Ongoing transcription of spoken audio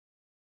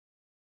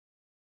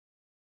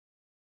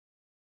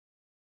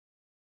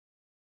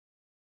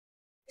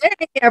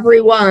Hey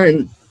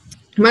everyone,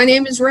 my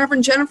name is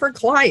Reverend Jennifer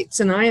Kleitz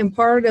and I am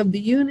part of the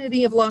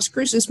Unity of Los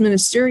Cruces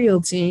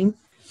ministerial team,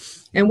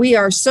 and we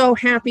are so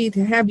happy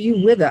to have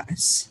you with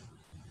us.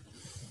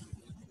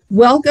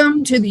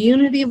 Welcome to the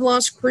Unity of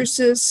Los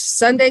Cruces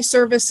Sunday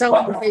service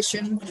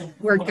celebration,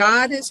 where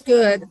God is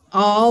good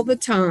all the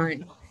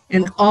time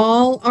and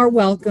all are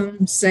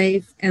welcome,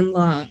 safe, and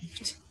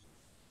loved.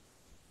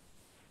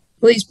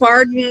 Please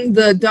pardon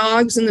the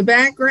dogs in the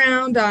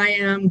background. I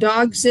am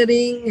dog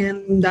sitting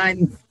and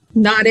I'm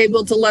not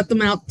able to let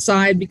them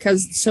outside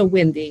because it's so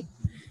windy,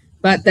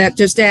 but that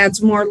just adds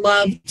more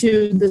love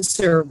to the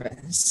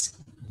service.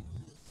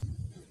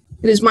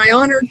 It is my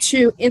honor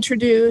to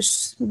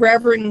introduce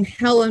Reverend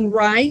Helen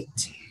Wright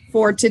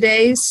for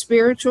today's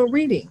spiritual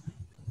reading.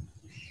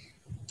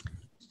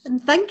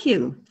 And thank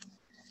you.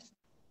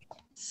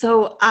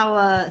 So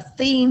our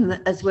theme,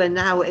 as we're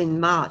now in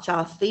March,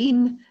 our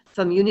theme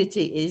from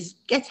Unity is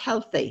Get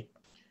Healthy.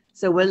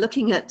 So we're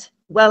looking at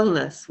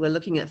wellness, we're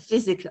looking at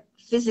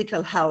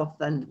physical health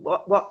and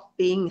what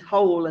being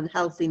whole and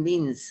healthy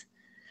means.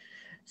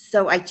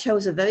 So I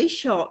chose a very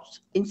short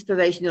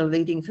inspirational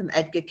reading from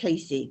Edgar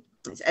Casey.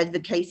 It's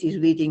Edgar Casey's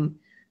reading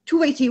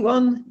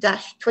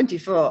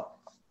 281-24.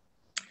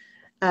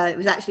 It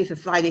was actually for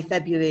Friday,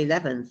 February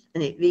 11th,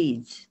 and it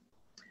reads,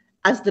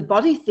 "As the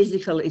body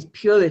physical is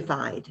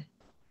purified,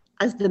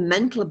 as the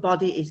mental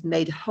body is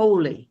made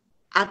holy,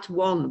 at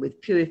one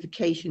with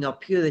purification or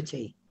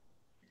purity,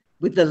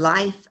 with the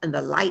life and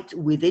the light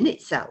within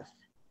itself,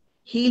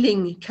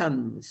 healing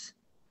comes,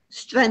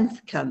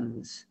 strength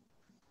comes,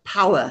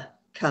 power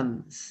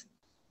comes."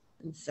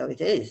 And so it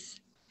is.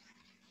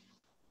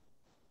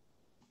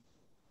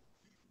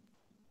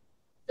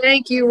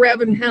 Thank you,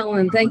 Reverend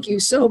Helen. Thank you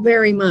so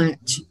very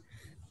much.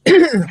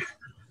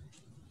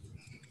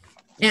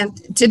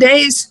 And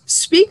today's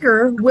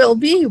speaker will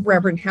be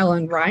Reverend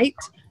Helen Wright,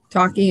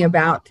 talking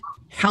about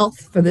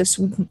health for this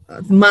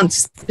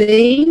month's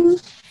theme,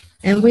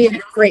 and we are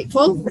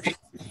grateful.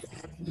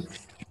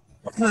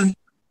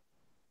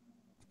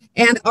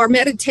 And our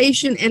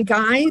meditation and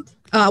guide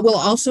will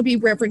also be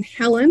Reverend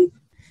Helen.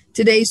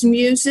 Today's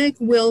music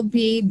will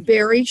be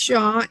Barry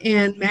Shaw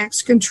and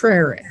Max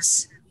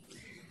Contreras.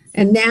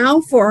 And now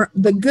for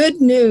the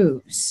good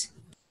news.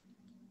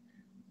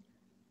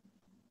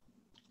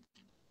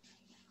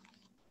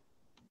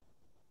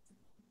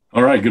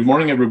 All right, good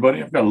morning,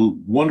 everybody. I've got a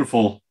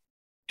wonderful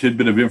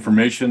tidbit of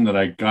information that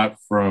I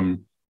got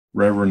from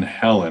Reverend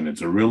Helen.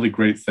 It's a really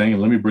great thing.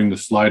 And let me bring the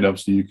slide up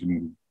so you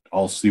can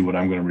all see what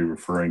I'm going to be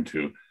referring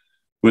to.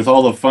 With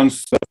all the fun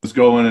stuff that's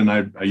going, and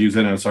I use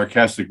it in a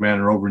sarcastic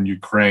manner, over in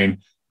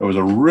Ukraine, there was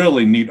a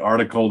really neat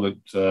article that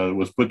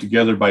was put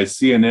together by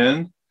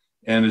CNN.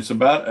 And it's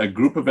about a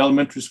group of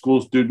elementary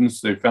school students.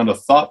 They found a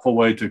thoughtful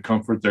way to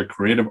comfort their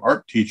creative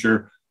art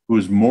teacher who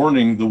is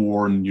mourning the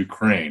war in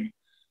Ukraine.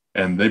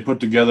 And they put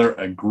together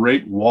a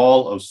great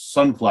wall of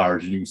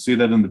sunflowers. You can see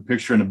that in the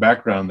picture in the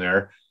background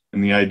there.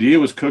 And the idea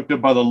was cooked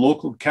up by the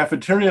local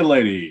cafeteria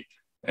lady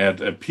at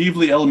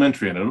Peevely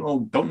Elementary. And I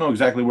don't know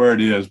exactly where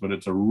it is, but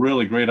it's a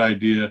really great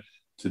idea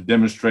to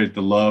demonstrate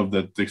the love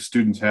that the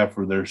students have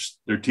for their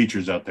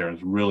teachers out there.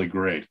 It's really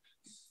great.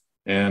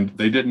 And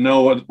they didn't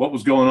know what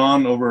was going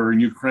on over in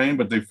Ukraine,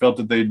 but they felt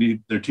that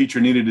their teacher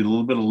needed a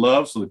little bit of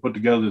love. So they put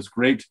together this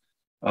great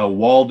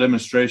wall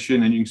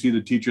demonstration, and you can see the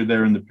teacher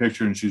there in the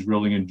picture, and she's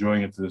really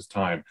enjoying it to this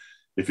time.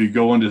 If you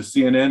go into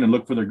CNN and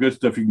look for their good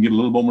stuff, you can get a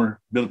little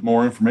bit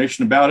more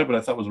information about it. But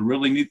I thought it was a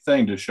really neat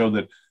thing to show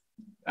that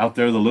out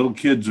there, the little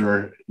kids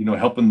are,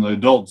 helping the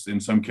adults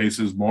in some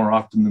cases more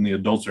often than the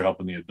adults are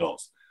helping the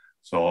adults.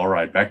 So, all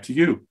right, back to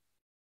you.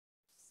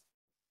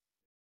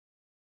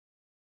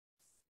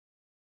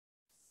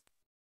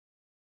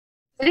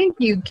 Thank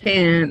you,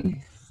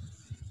 Ken.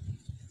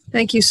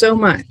 Thank you so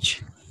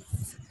much.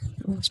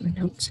 I lost my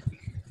notes.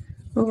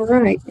 All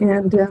right,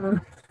 and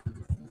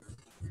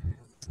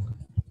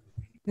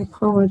I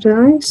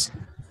apologize.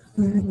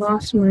 I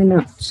lost my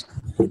notes.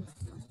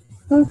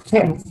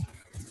 Okay.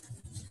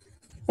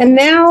 And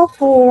now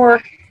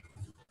for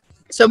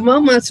some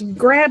moments of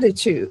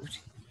gratitude.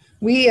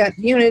 We at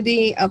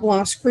Unity of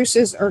Los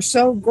Cruces are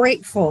so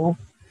grateful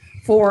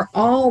for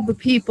all the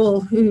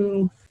people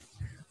who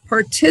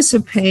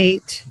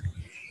participate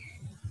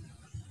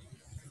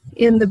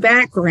in the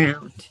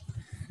background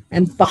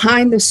and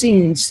behind the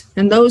scenes,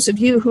 and those of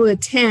you who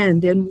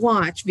attend and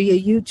watch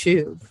via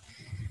YouTube.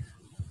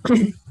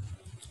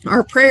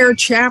 Our prayer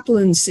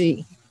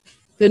chaplaincy,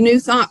 the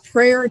New Thought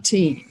prayer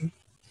team,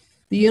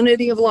 the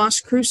Unity of Los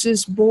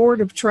Cruces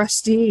Board of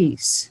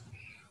Trustees,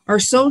 our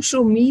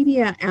social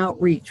media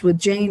outreach with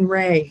Jane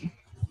Ray,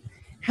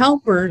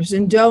 helpers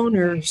and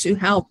donors who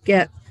help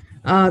get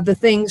the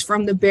things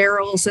from the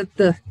barrels at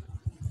the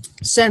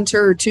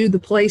center to the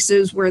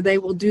places where they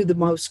will do the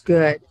most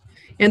good,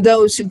 and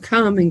those who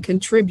come and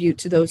contribute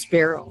to those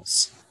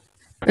barrels.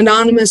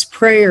 Anonymous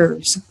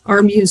prayers,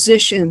 our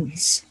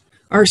musicians,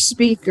 our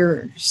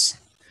speakers,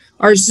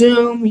 our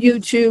Zoom,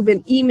 YouTube,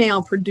 and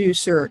email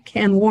producer,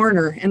 Ken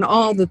Warner, and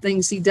all the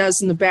things he does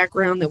in the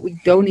background that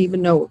we don't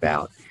even know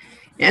about,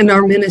 and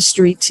our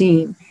ministry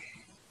team.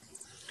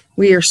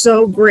 We are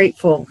so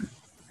grateful.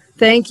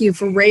 Thank you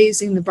for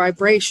raising the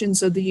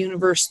vibrations of the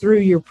universe through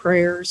your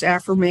prayers,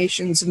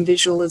 affirmations, and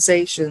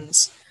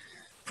visualizations,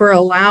 for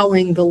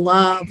allowing the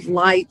love,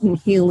 light, and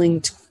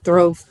healing to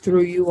flow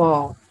through you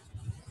all.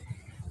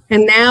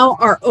 And now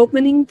our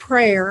opening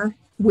prayer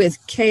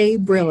with Kay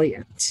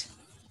Brilliant.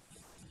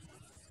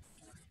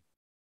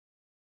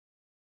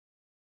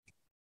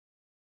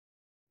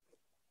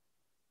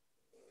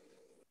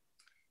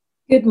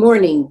 Good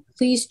morning.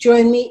 Please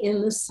join me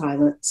in the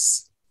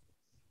silence.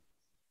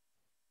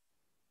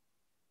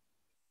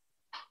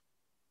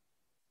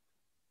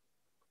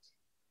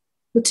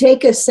 We'll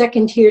take a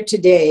second here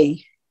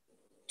today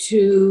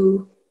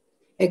to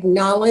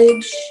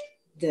acknowledge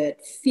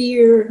that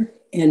fear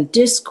and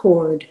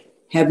discord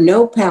have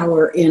no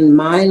power in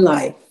my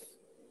life.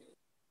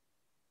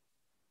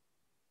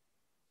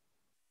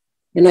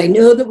 And I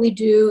know that we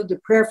do the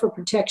prayer for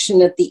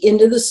protection at the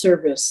end of the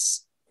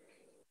service,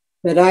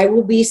 but I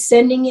will be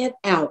sending it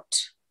out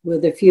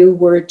with a few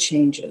word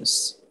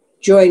changes.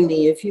 Join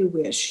me if you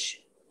wish.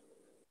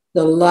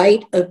 The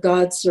light of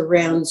God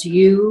surrounds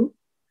you.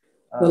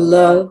 The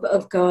love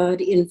of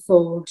God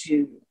enfolds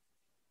you.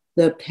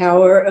 The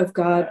power of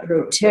God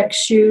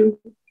protects you,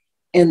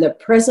 and the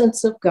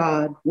presence of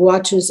God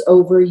watches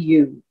over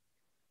you.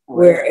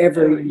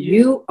 Wherever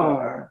you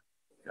are,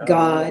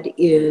 God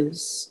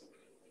is.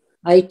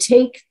 I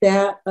take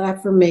that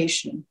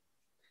affirmation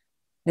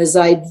as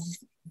I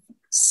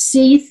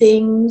see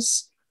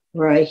things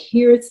or I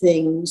hear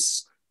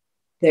things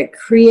that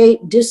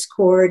create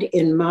discord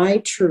in my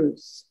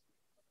truth.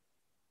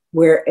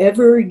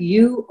 Wherever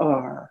you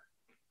are,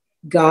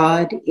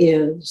 God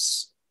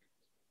is.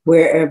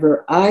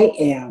 Wherever I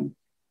am,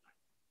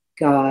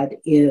 God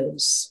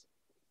is.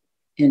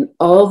 And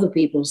all the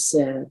people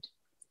said,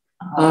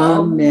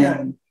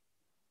 Amen.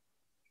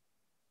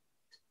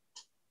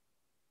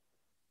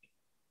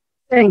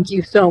 Thank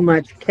you so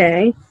much,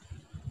 Kay.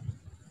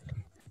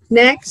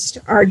 Next,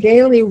 our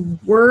daily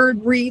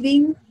word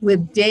reading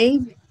with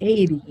Dave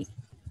 80.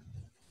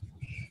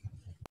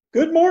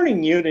 Good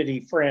morning, Unity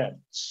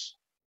friends.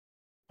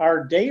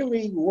 Our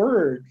daily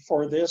word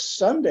for this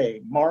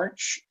Sunday,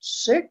 March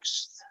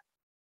 6th,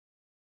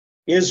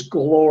 is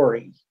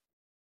glory.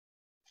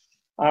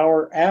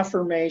 Our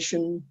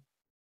affirmation,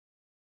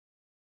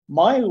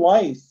 my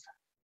life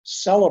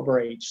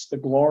celebrates the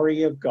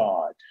glory of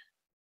God.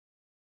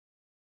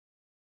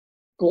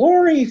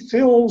 Glory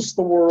fills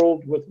the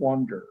world with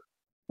wonder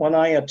when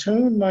I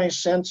attune my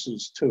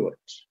senses to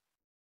it.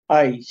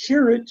 I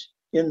hear it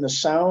in the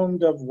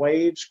sound of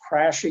waves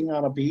crashing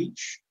on a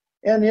beach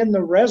and in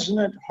the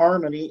resonant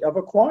harmony of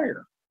a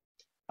choir.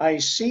 I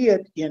see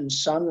it in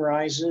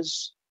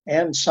sunrises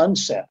and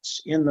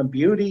sunsets, in the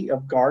beauty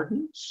of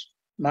gardens,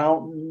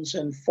 mountains,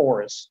 and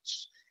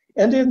forests,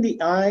 and in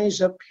the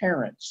eyes of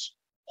parents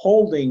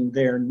holding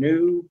their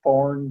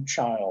newborn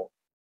child.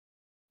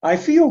 I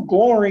feel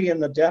glory in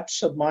the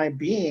depths of my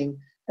being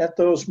at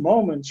those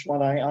moments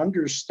when I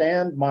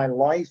understand my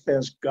life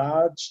as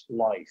God's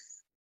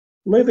life,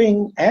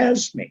 living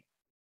as me.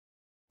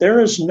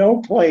 There is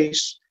no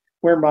place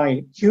where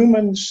my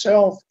human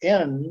self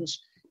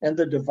ends and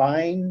the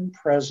divine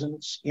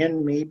presence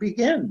in me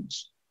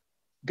begins.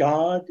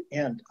 God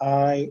and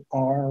I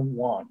are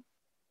one.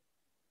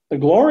 The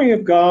glory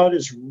of God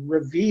is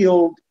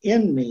revealed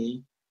in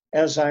me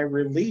as I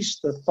release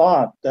the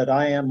thought that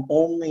I am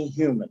only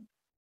human.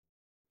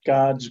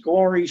 God's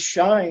glory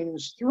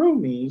shines through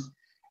me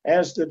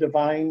as the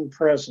divine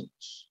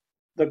presence,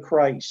 the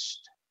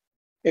Christ,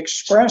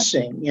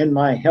 expressing in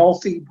my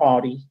healthy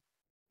body,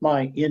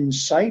 my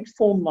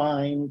insightful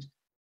mind,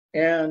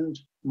 and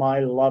my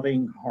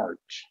loving heart.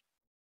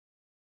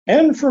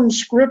 And from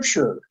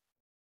Scripture,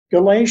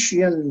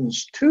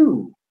 Galatians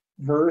 2,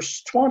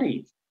 verse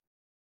 20.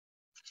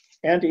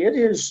 And it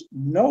is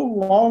no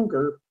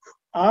longer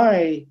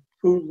I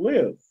who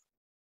live,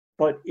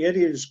 but it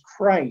is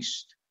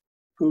Christ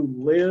who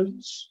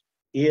lives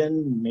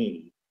in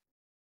me.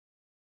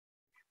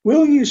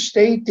 Will you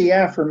state the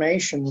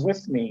affirmation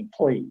with me,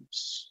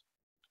 please?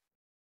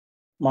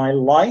 My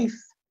life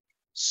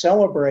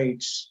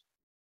celebrates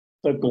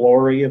the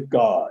glory of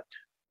God.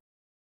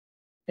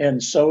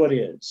 And so it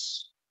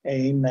is.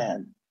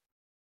 Amen.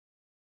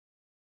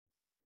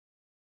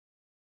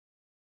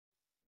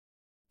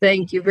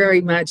 Thank you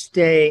very much,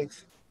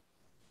 Dave.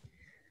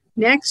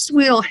 Next,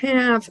 we'll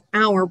have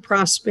our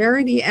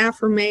prosperity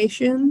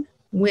affirmation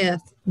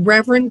with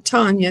Reverend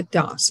Tanya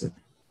Dawson.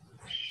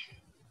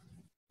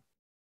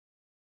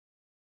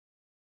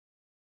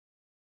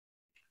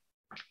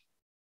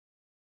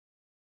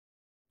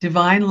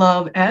 Divine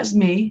love as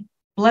me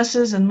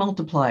blesses and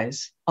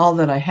multiplies all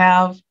that I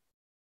have,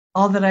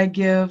 all that I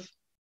give,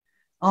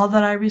 all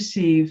that I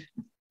receive,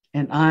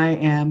 and I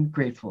am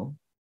grateful.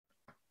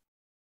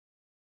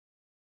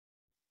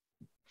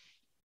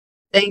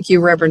 Thank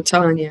you, Reverend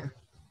Tanya.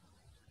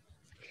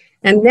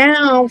 And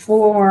now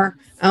for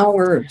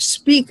our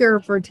speaker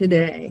for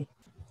today.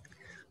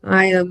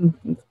 I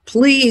am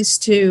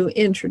pleased to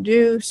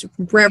introduce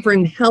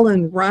Reverend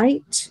Helen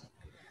Wright,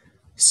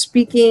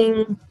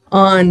 speaking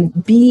on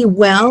Be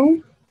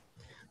Well.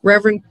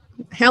 Reverend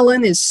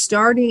Helen is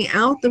starting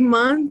out the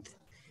month,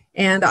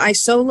 and I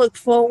so look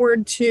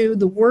forward to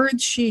the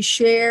words she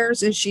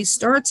shares as she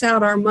starts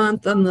out our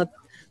month on the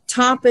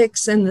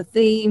topics and the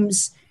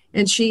themes.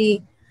 And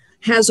she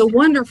has a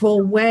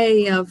wonderful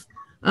way of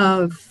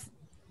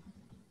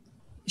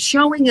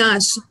showing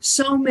us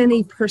so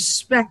many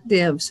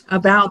perspectives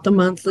about the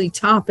monthly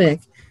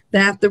topic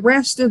that the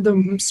rest of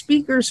the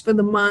speakers for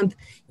the month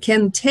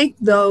can take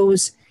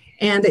those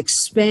and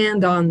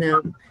expand on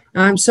them.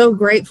 I'm so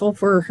grateful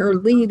for her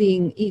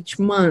leading each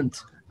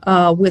month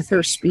with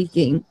her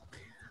speaking.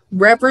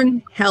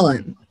 Reverend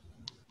Helen.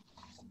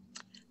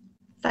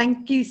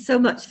 Thank you so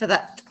much for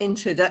that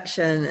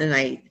introduction, and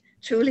I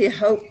truly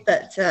hope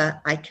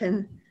that I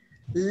can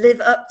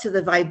live up to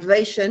the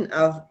vibration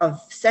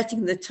of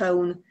setting the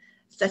tone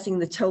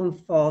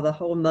for the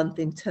whole month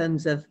in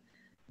terms of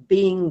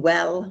being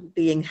well,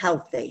 being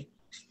healthy.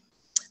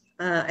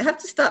 I have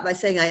to start by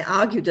saying I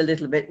argued a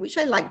little bit, which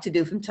I like to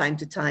do from time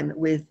to time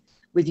with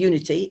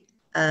unity,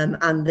 and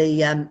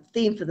the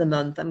theme for the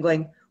month. I'm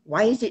going,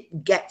 why is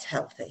it get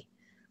healthy?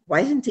 Why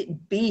isn't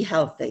it be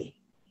healthy?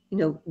 You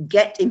know,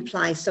 get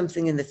implies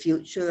something in the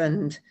future,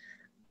 and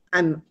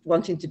I'm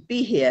wanting to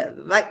be here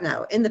right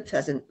now, in the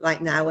present,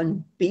 right now,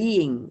 and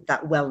being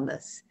that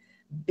wellness,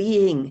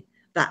 being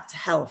that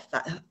health,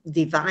 that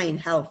divine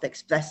health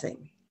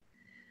expressing.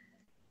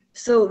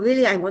 So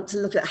really, I want to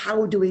look at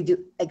how do we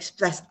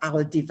express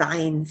our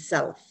divine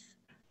self,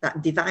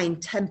 that divine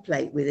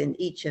template within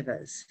each of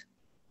us.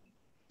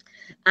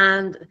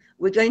 And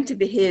we're going to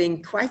be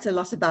hearing quite a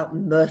lot about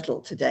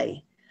myrtle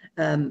today.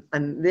 I'm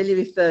really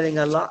referring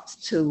a lot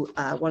to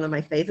one of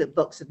my favorite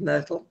books of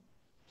Myrtle.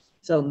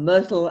 So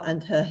Myrtle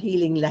and Her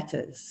Healing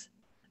Letters,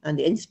 and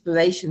the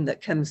inspiration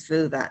that comes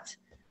through that.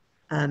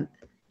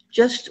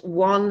 Just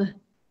one,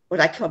 what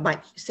I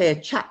might say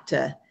a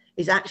chapter,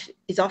 is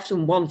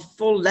often one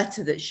full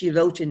letter that she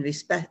wrote in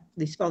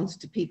response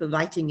to people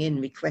writing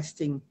in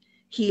requesting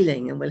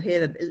healing. And we'll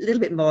hear a little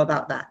bit more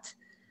about that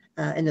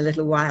in a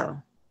little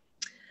while.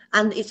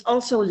 And it's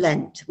also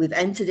Lent. We've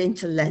entered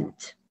into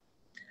Lent,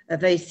 a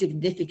very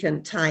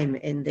significant time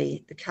in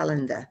the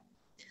calendar.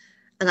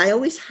 And I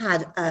always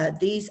had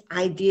these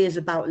ideas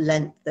about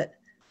Lent that,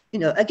 you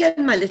know,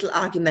 again, my little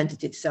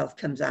argumentative self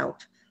comes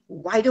out.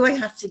 Why do I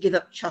have to give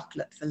up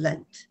chocolate for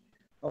Lent?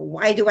 Or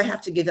why do I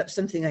have to give up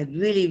something I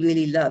really,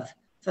 really love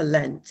for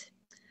Lent?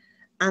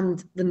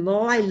 And the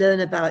more I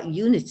learn about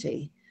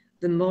unity,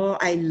 the more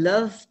I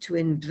love to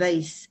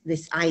embrace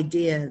this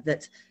idea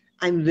that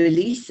I'm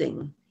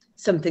releasing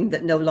something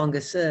that no longer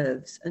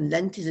serves. And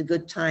Lent is a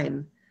good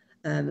time,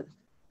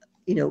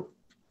 you know,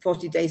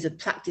 40 days of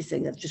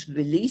practicing, of just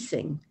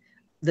releasing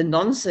the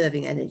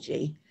non-serving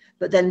energy,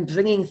 but then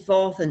bringing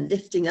forth and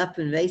lifting up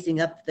and raising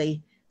up the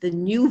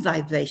new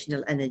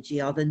vibrational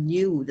energy, or the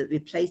new that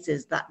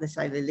replaces that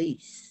I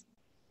release.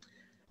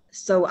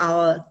 So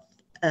our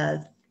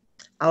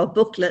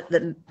booklet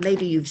that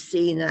maybe you've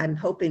seen, and I'm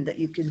hoping that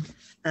you can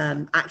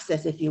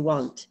access if you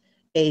want,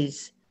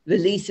 is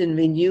Release and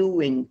Renew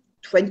in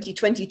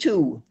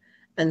 2022.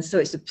 And so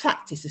it's a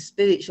practice, a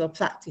spiritual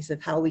practice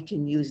of how we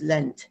can use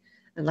Lent.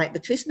 And like the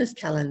Christmas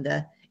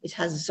calendar, it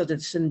has sort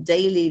of some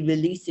daily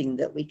releasing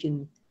that we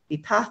can be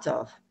part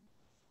of.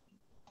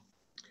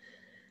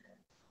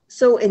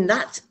 So in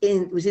that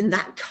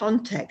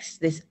context,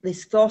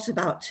 this thought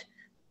about,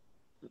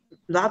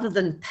 rather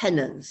than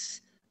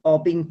penance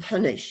or being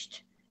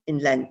punished in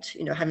Lent,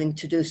 you know, having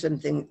to do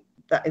something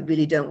that I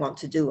really don't want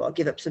to do, or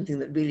give up something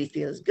that really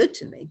feels good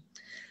to me.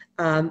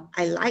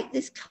 I like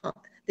this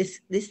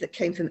that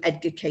came from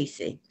Edgar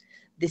Cayce,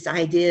 this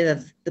idea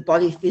of the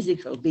body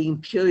physical being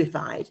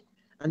purified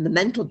and the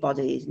mental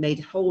body is made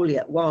wholly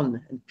at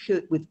one, and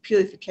with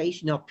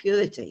purification or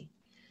purity,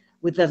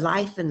 with the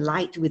life and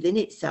light within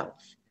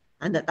itself,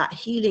 and that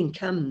healing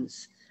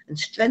comes and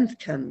strength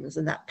comes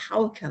and that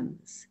power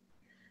comes.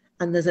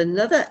 And there's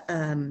another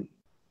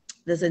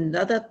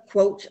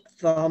quote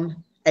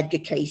from Edgar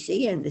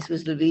Cayce, and this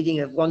was the reading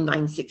of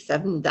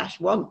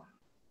 1967-1.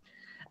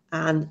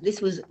 And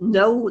this was,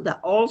 know that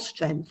all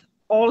strength,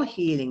 all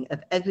healing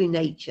of every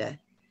nature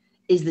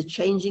is the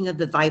changing of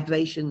the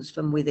vibrations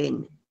from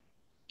within,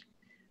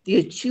 the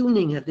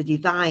attuning of the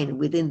divine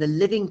within the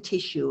living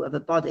tissue of a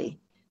body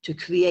to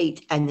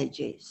create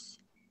energies.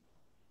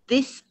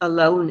 This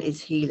alone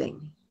is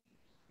healing.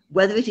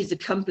 Whether it is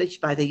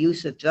accomplished by the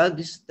use of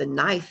drugs, the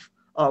knife,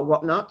 or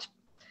whatnot,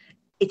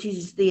 it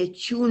is the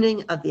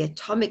attuning of the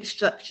atomic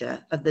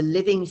structure of the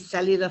living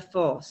cellular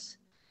force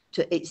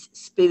to its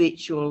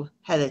spiritual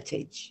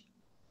heritage.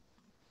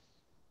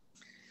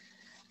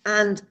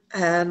 And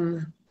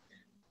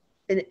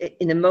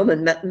in a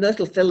moment,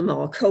 Myrtle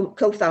Fillmore,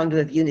 co-founder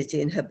of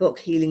Unity, in her book,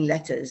 Healing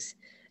Letters,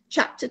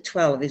 chapter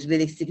 12 is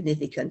really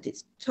significant.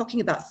 It's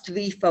talking about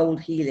threefold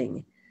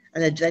healing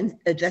and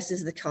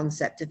addresses the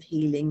concept of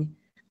healing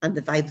and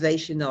the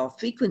vibration or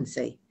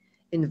frequency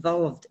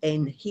involved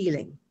in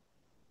healing.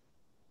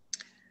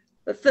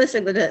 But first,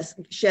 I'm going to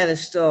share a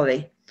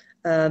story.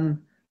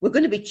 We're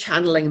going to be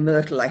channeling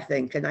Myrtle, I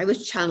think, and I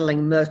was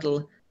channeling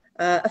Myrtle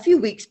a few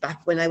weeks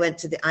back when I went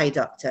to the eye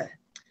doctor.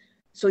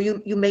 So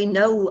you may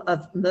know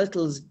of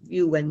Myrtle's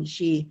view when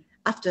she,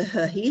 after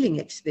her healing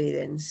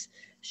experience,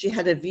 she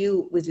had a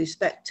view with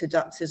respect to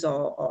doctors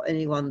or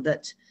anyone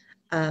that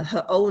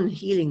her own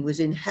healing was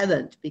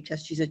inherent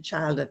because she's a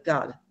child of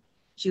God.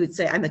 She would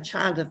say, I'm a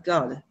child of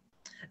God,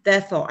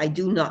 therefore I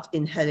do not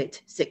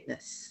inherit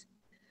sickness.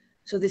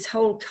 So this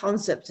whole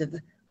concept of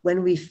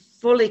when we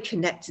fully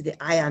connect to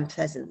the I am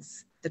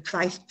presence, the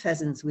Christ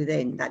presence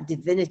within, that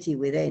divinity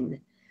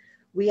within,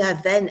 we are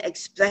then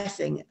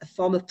expressing a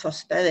form of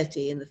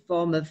prosperity in the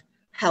form of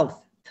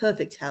health,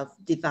 perfect health,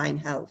 divine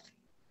health.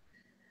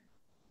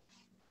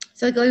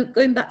 So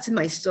going back to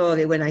my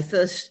story, when I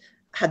first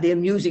had the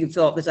amusing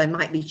thought that I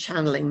might be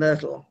channeling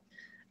Myrtle,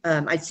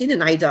 I'd seen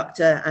an eye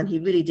doctor and he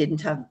really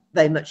didn't have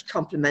very much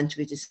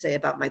complimentary to say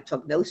about my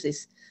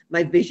prognosis,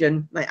 my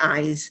vision, my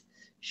eyes,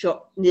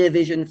 short, near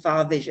vision,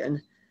 far vision.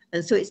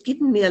 And so it's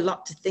given me a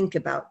lot to think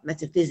about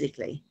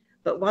metaphysically.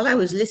 But while I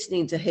was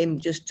listening to him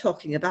just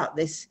talking about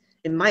this,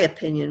 in my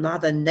opinion,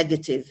 rather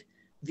negative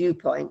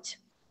viewpoint,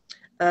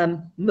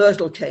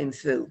 Myrtle came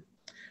through.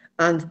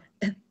 And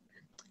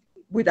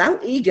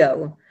without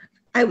ego,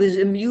 I was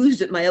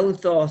amused at my own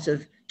thought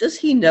of, does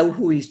he know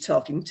who he's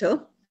talking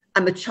to?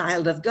 I'm a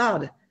child of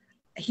God.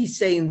 He's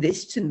saying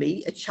this to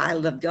me, a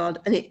child of God.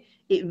 And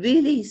it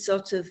really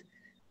sort of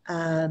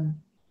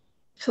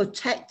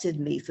protected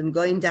me from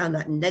going down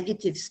that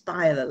negative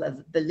spiral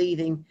of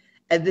believing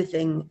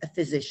everything a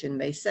physician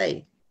may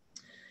say.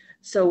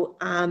 So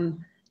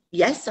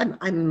yes,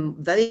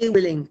 I'm very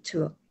willing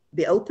to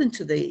be open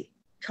to the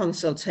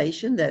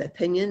consultation, their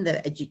opinion,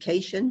 their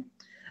education.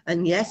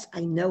 And yes,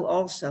 I know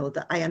also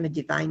that I am a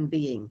divine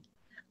being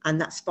and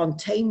that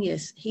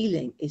spontaneous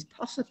healing is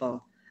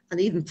possible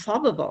and even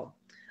probable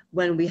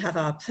when we have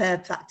our prayer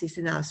practice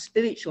and our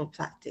spiritual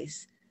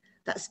practice.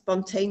 That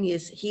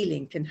spontaneous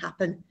healing can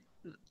happen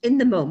in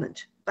the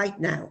moment, right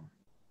now.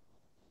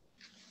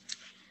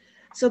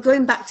 So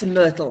going back to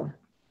Myrtle,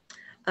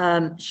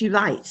 she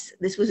writes,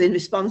 this was in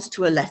response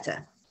to a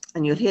letter,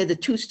 and you'll hear the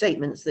two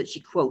statements that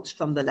she quotes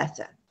from the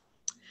letter.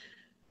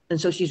 And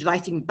so she's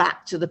writing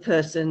back to the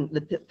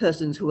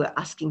persons who are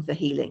asking for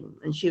healing.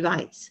 And she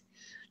writes,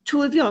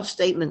 two of your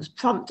statements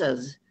prompt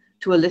us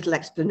to a little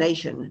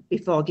explanation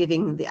before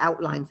giving the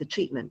outline for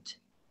treatment.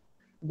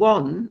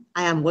 One,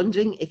 I am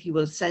wondering if you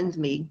will send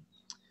me,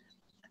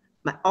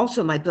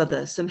 also my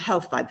brother, some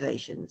health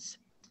vibrations.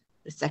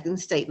 The second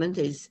statement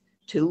is,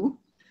 two,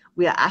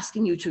 we are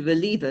asking you to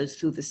relieve us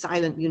through the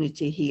silent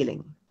unity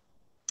healing.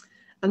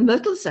 And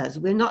Myrtle says,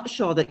 we're not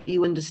sure that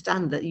you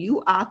understand that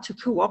you are to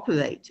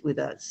cooperate with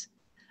us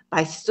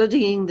by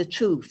studying the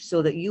truth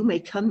so that you may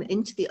come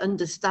into the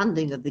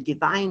understanding of the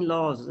divine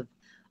laws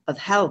of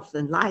health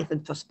and life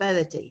and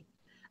prosperity,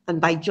 and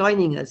by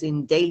joining us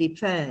in daily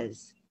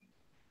prayers.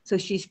 So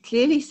she's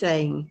clearly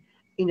saying,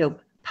 you know,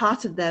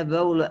 part of their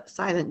role at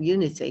Silent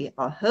Unity,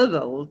 or her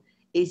role,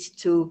 is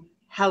to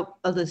help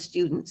other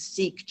students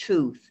seek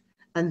truth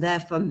and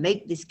therefore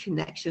make this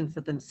connection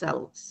for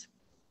themselves.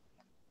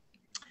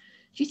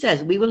 She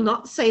says, we will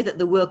not say that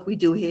the work we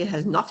do here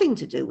has nothing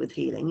to do with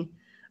healing,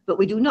 but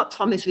we do not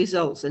promise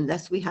results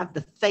unless we have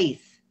the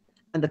faith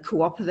and the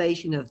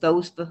cooperation of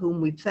those for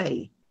whom we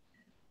pray,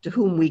 to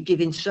whom we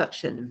give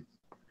instruction.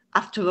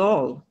 After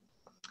all,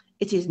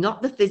 it is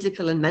not the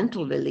physical and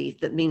mental relief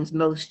that means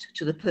most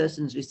to the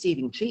persons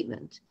receiving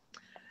treatment.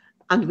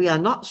 And we are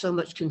not so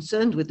much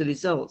concerned with the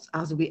results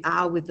as we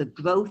are with the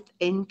growth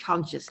in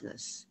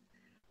consciousness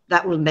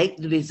that will make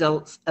the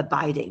results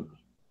abiding.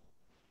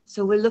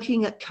 So we're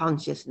looking at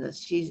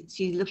consciousness.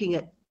 She's looking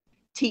at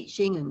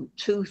teaching and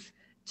truth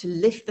to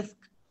lift the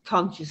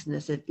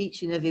consciousness of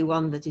each and every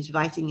one that is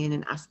writing in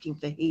and asking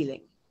for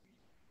healing.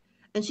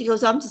 And she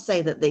goes on to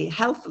say that the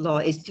health law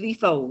is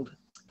threefold.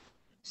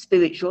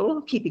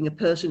 Spiritual, keeping a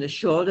person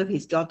assured of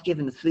his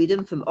God-given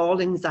freedom from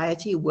all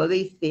anxiety,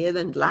 worry, fear,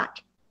 and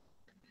lack.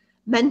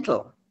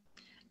 Mental,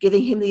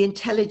 giving him the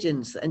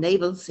intelligence that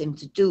enables him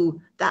to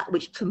do that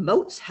which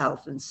promotes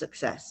health and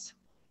success.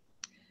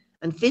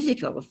 And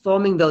physical,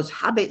 forming those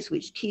habits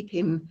which keep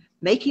him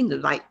making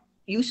the right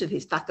use of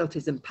his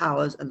faculties and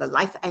powers and the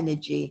life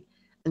energy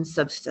and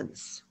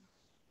substance.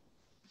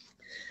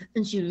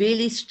 And she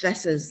really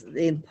stresses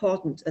the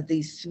importance of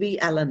these three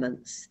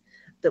elements,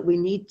 that we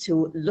need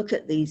to look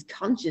at these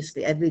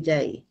consciously every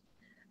day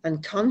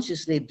and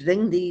consciously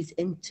bring these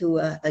into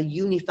a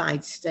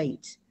unified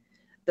state,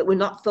 that we're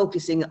not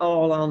focusing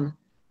all on,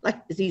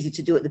 like it's easy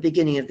to do at the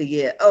beginning of the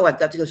year, oh, I've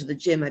got to go to the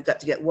gym, I've got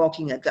to get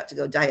walking, I've got to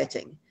go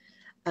dieting.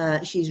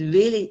 She's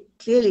really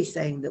clearly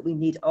saying that we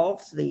need all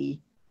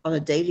three on a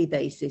daily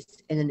basis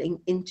in an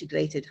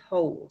integrated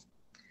whole.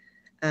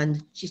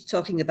 And she's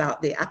talking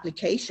about the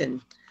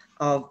application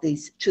of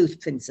these truth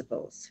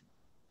principles.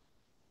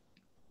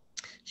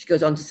 She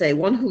goes on to say,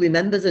 one who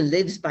remembers and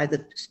lives by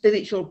the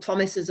spiritual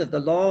promises of the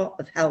law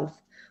of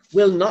health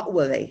will not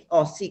worry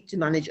or seek to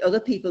manage other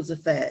people's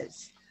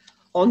affairs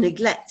or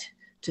neglect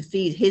to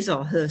feed his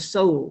or her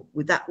soul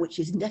with that which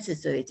is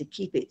necessary to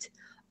keep it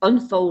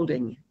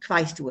unfolding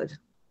Christward.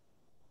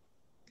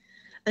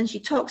 And she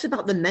talks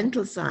about the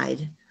mental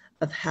side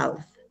of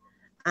health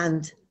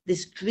and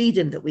this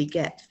freedom that we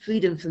get,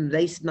 freedom from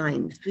race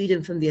mind,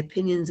 freedom from the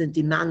opinions and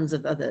demands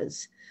of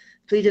others,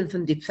 freedom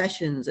from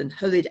depressions and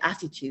hurried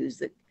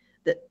attitudes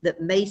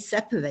that may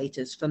separate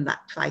us from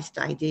that Christ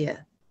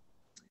idea.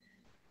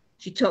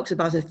 She talks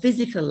about a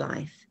physical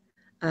life,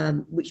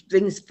 which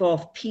brings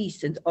forth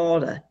peace and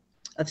order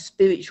of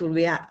spiritual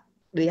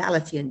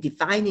reality and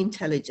divine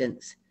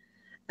intelligence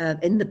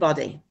in the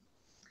body.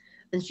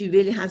 And she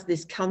really has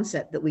this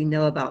concept that we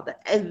know about,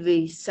 that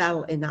every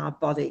cell in our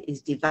body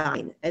is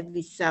divine.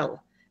 Every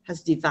cell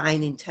has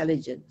divine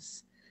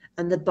intelligence.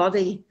 And the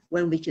body,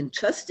 when we can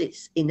trust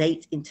its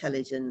innate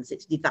intelligence,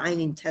 its divine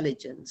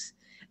intelligence,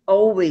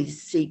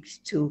 always seeks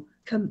to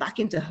come back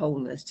into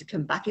wholeness, to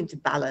come back into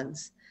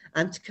balance,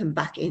 and to come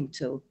back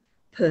into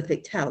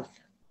perfect health.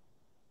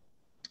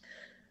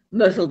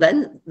 Myrtle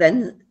then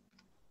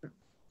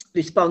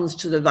responds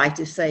to the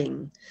writer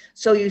saying,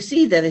 so you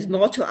see, there is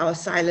more to our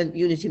silent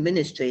unity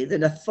ministry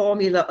than a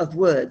formula of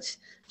words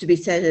to be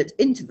said at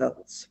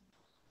intervals.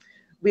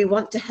 We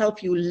want to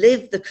help you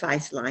live the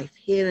Christ life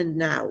here and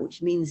now,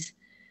 which means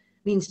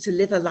to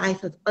live a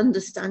life of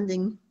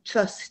understanding,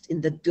 trust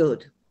in the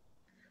good,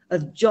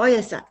 of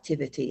joyous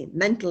activity,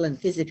 mental and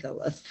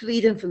physical, of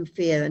freedom from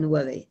fear and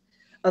worry,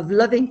 of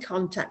loving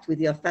contact with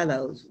your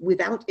fellows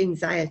without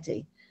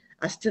anxiety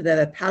as to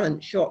their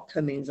apparent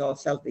shortcomings or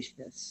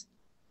selfishness.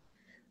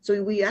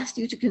 So we ask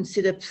you to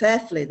consider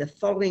prayerfully the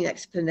following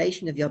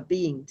explanation of your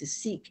being, to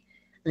seek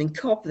and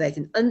incorporate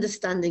an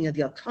understanding of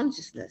your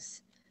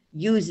consciousness,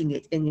 using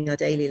it in your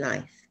daily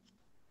life.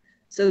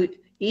 So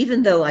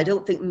even though I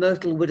don't think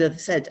Myrtle would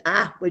have said,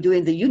 we're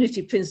doing the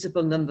unity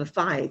principle number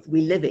 5,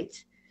 we live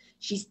it.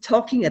 She's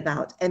talking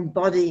about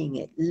embodying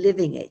it,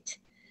 living it,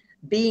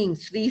 being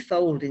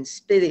threefold in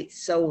spirit,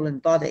 soul,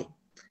 and body,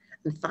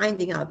 and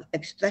finding our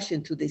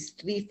expression through this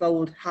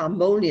threefold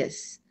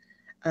harmonious,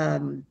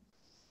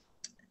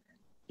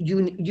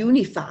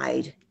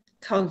 unified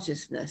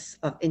consciousness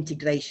of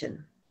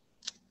integration.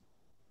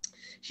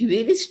 She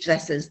really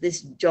stresses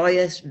this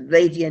joyous,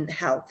 radiant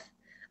health,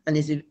 and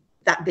is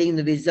that being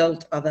the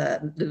result of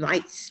the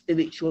right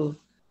spiritual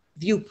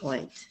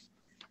viewpoint.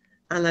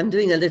 And I'm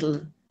doing a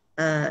little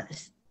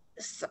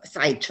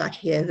sidetrack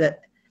here,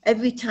 that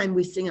every time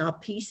we sing our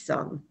peace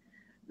song,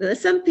 there are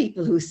some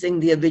people who sing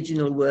the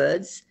original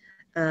words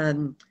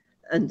and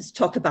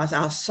talk about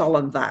our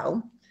solemn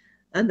vow,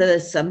 and there are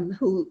some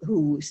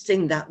who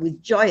sing that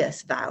with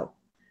joyous vow.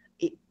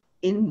 It,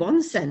 in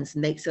one sense,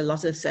 makes a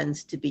lot of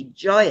sense to be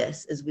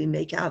joyous as we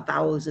make our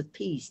vows of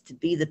peace, to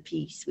be the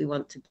peace we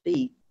want to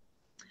be.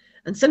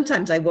 And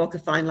sometimes I walk a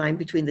fine line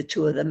between the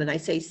two of them, and I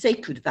say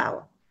sacred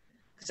vow,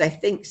 because I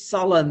think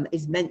solemn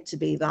is meant to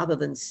be, rather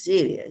than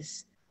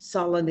serious,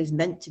 solemn is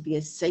meant to be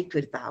a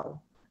sacred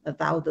vow, a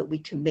vow that we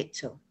commit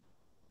to.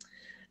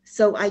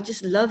 So I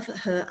just love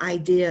her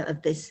idea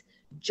of this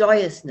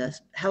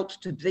joyousness helps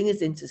to bring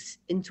us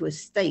into a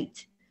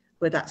state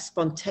where that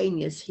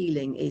spontaneous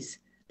healing is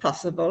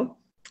possible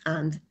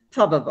and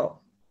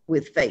probable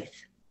with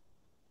faith.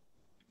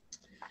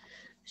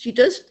 She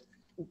has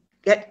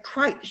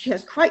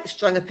quite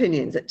strong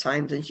opinions at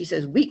times, and she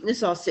says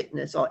weakness or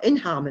sickness or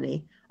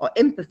inharmony or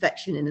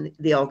imperfection in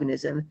the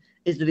organism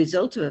is the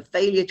result of a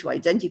failure to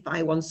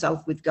identify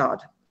oneself with God,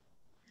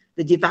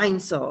 the divine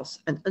source,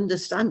 and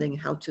understanding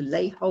how to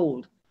lay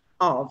hold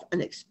of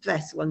and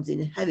express one's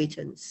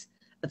inheritance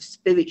of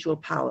spiritual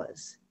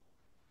powers,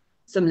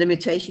 some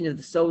limitation of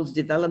the soul's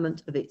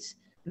development of its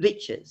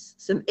riches,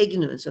 some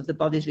ignorance of the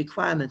body's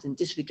requirement and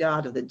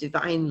disregard of the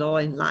divine law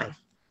in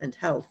life and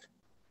health.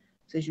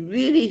 So she's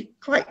really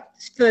quite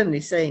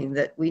firmly saying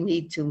that we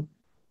need to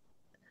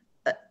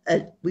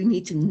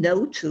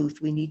know truth,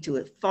 we need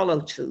to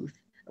follow truth,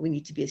 and we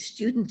need to be a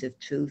student of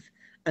truth,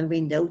 and we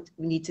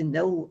need to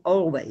know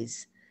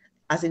always,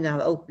 as in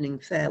our opening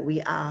prayer,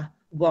 we are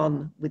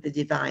one with the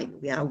divine,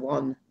 we are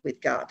one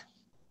with God.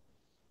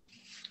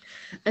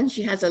 And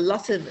she has a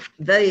lot of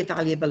very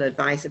valuable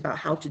advice about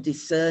how to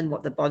discern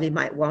what the body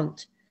might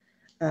want,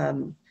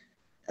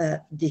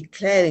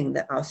 declaring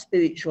that our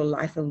spiritual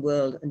life and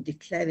world and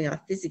declaring our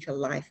physical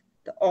life,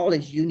 that all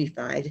is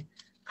unified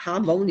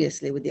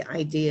harmoniously with the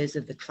ideas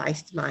of the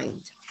Christ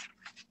mind.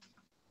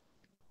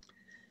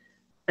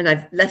 And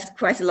I've left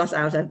quite a lot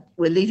out.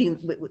 We're leaving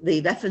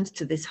the reference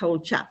to this whole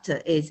chapter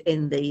is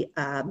in the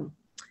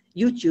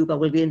YouTube, or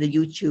will be in the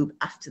YouTube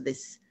after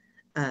this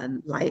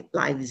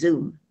live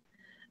Zoom.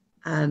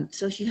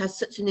 So she has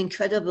such an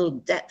incredible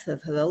depth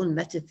of her own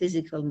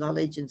metaphysical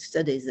knowledge and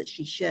studies that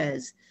she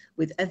shares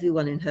with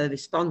everyone in her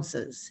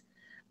responses.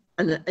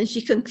 And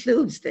she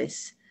concludes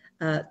this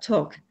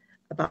talk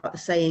about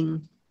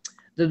saying,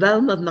 the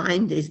realm of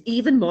mind is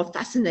even more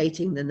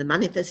fascinating than the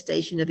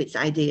manifestation of its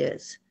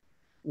ideas.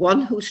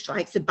 One who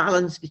strikes a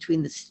balance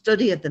between the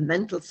study of the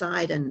mental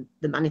side and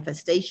the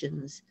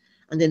manifestations,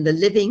 and in the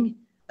living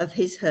of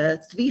her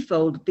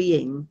threefold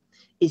being,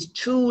 is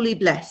truly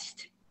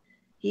blessed.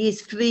 He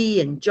is free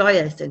and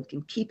joyous and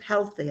can keep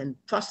healthy and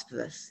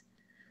prosperous.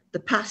 The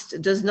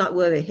past does not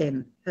worry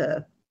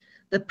her.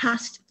 The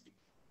past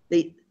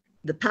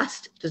The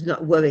past does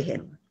not worry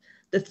him.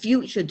 The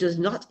future does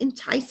not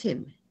entice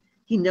him.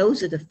 He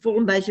knows that a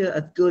full measure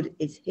of good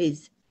is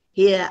his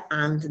here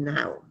and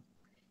now.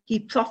 He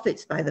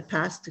profits by the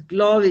past,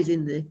 glories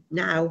in the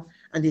now,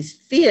 and is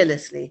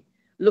fearlessly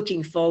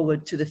looking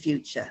forward to the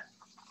future.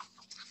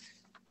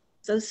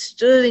 So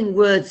stirring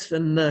words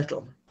from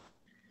Myrtle.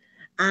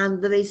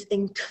 And there is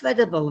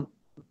incredible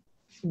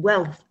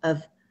wealth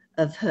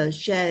of her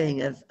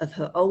sharing of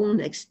her own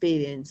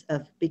experience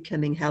of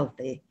becoming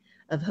healthy,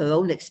 of her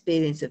own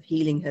experience of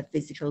healing her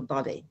physical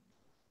body.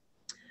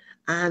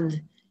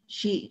 And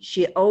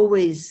she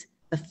always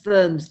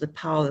affirms the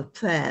power of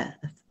prayer,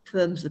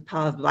 affirms the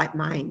power of right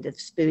mind, of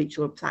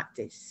spiritual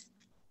practice.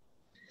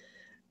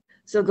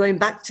 So going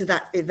back to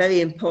that very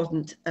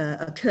important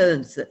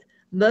occurrence that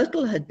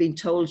Myrtle had been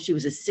told she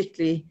was a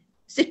sickly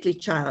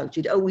child.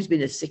 She'd always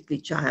been a sickly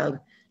child.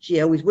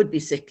 She always would be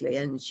sickly,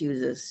 and she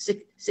was a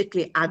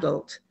sickly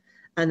adult.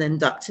 And then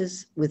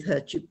doctors with her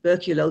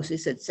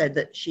tuberculosis had said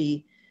that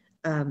she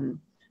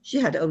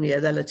had only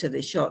a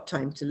relatively short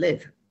time to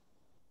live.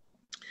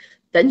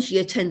 Then she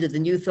attended the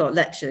New Thought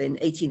lecture in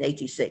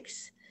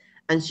 1886,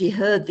 and she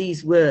heard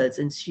these words,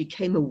 and she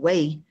came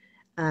away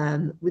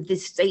with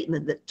this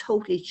statement that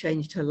totally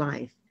changed her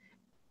life.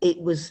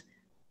 It was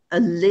a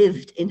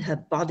lived in her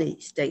body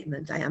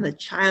statement. I am a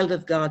child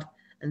of God,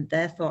 and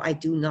therefore I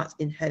do not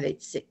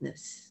inherit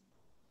sickness.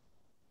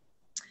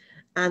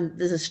 And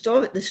there's a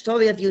story, The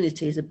Story of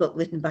Unity is a book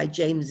written by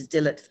James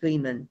Dillett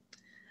Freeman.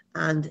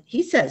 And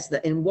he says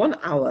that in 1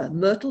 hour,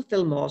 Myrtle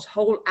Fillmore's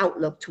whole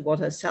outlook toward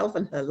herself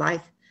and her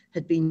life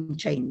had been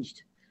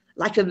changed,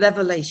 like a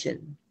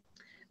revelation.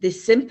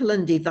 This simple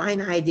and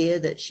divine idea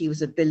that she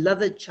was a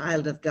beloved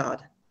child of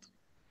God,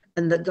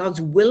 and that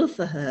God's will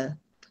for her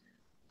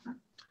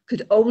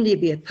could only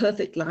be a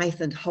perfect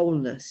life and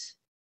wholeness.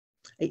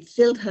 It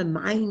filled her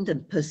mind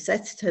and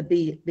possessed her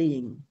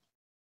being.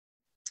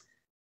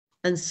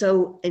 And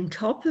so,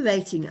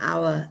 incorporating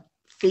our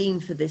theme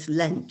for this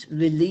Lent,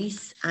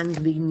 release and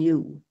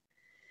renew,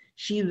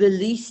 she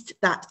released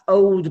that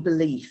old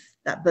belief,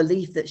 that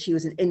belief that she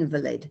was an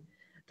invalid,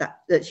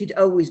 that she'd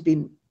always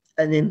been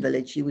an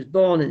invalid. She was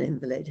born an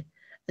invalid.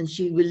 And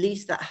she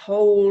released that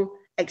whole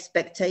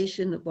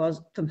expectation that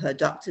was from her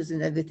doctors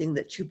and everything,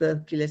 that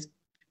tuberculosis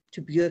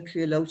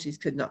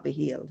could not be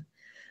healed.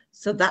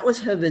 So that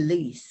was her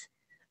release.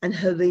 And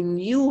her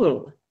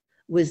renewal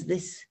was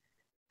this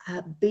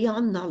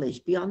beyond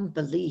knowledge, beyond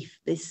belief,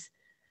 this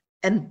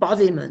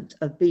embodiment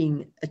of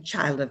being a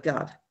child of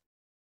God.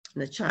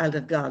 And a child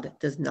of God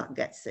does not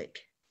get sick.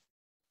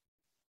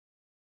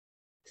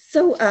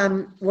 So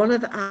one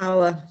of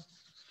our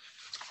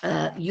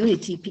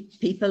Unity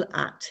people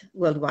at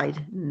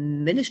Worldwide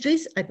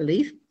Ministries, I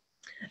believe,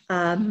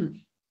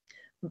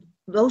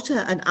 wrote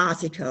an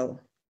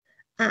article,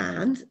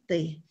 and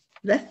the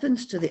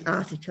reference to the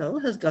article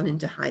has gone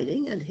into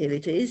hiding, and here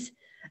it is.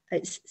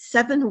 It's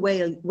 7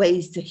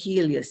 ways to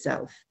heal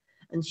yourself.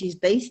 And she's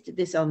based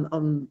this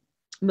on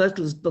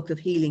Myrtle's book of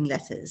healing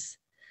letters.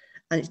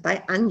 And it's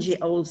by Angie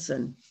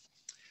Olson.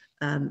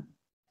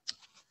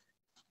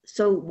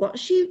 So what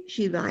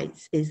she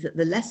writes is that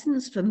the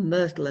lessons from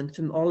Myrtle and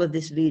from all of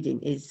this reading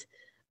is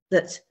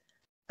that,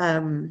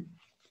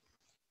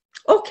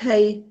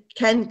 okay,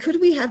 Ken,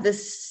 could we have the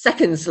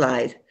second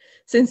slide,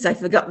 since I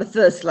forgot the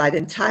first slide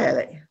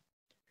entirely?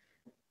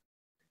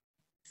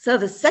 So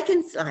the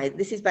second slide,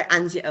 this is by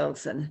Angie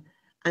Olson,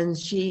 and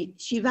she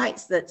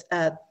writes that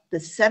the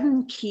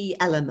 7 key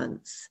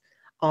elements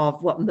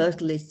of what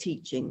Myrtle is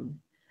teaching,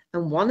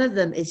 and one of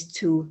them is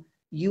to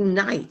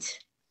unite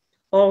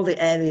all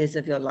the areas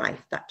of your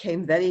life. That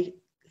came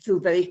through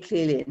very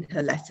clearly in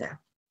her letter,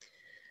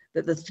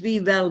 that the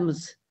 3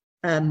 realms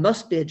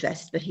must be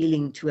addressed for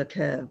healing to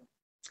occur.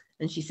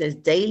 And she says,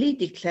 daily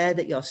declare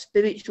that your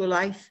spiritual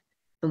life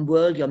and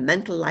world, your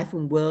mental life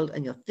and world,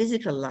 and your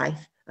physical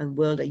life and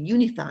world are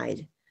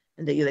unified,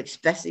 and that you're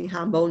expressing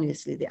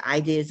harmoniously the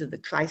ideas of the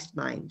Christ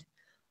mind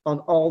on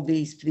all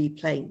these 3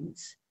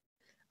 planes.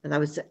 And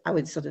I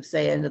would sort of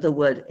say another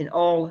word, in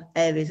all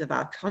areas of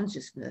our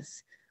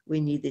consciousness,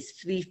 we need this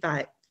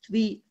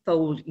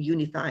threefold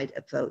unified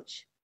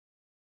approach.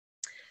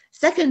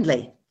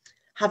 Secondly,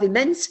 have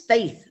immense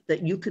faith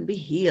that you can be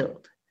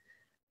healed.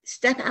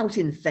 Step out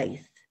in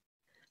faith.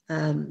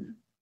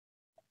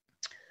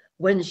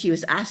 When she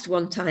was asked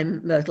one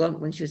time,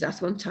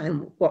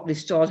 what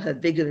restored her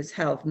vigorous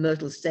health,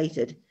 Myrtle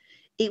stated,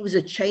 it was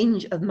a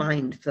change of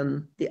mind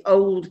from the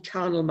old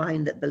carnal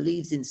mind that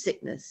believes in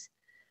sickness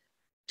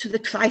to the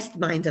Christ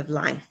mind of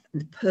life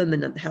and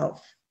permanent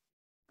health.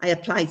 I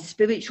applied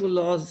spiritual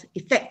laws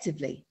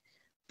effectively,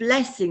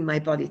 blessing my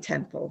body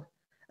temple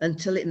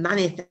until it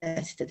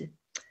manifested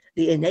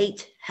the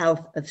innate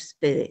health of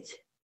spirit.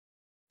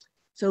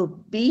 So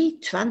be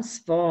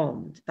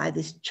transformed by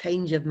this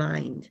change of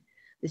mind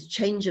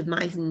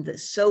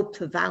that's so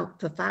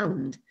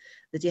profound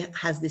that it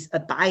has this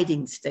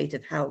abiding state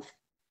of health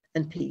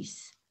and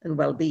peace and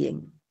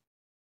well-being.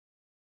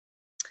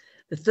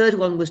 The third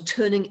one was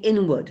turning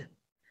inward.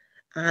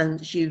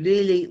 And she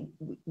really,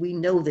 we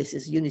know this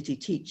as Unity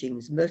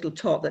teachings. Myrtle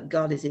taught that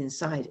God is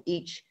inside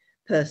each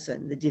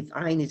person, the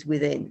divine is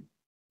within.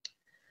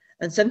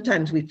 And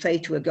sometimes we pray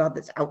to a God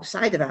that's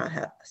outside of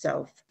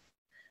ourselves,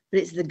 but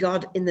it's the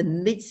God in the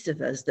midst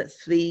of us that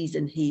frees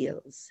and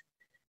heals.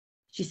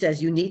 She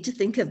says, you need to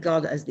think of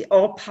God as the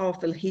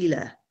all-powerful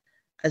healer,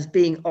 as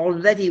being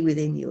already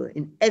within you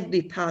in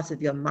every part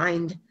of your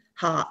mind,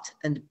 heart,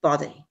 and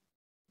body.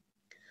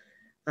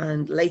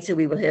 And later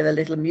we will hear a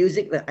little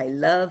music that I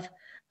love.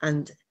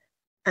 And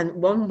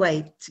one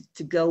way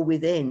to go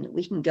within,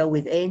 we can go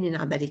within in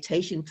our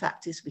meditation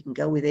practice, we can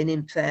go within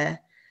in prayer.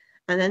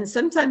 And then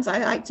sometimes I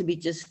like to be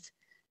just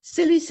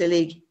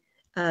silly,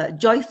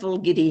 joyful,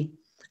 giddy,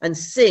 and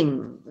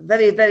sing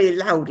very, very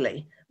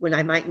loudly when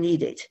I might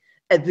need it.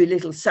 Every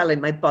little cell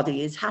in my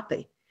body is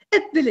happy.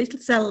 Every little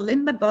cell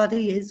in my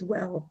body is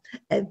well.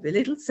 Every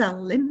little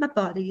cell in my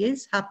body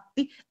is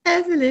happy.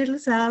 Every little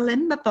cell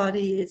in my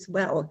body is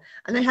well.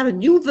 And I have a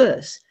new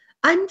verse.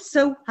 I'm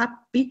so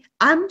happy,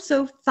 I'm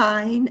so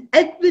fine.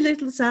 Every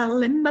little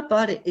cell in my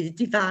body is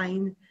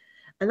divine.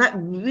 And that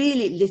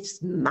really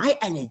lifts my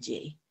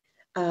energy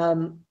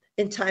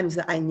in times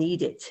that I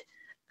need it,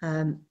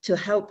 to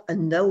help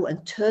and know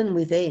and turn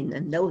within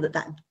and know that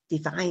that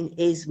divine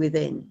is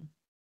within.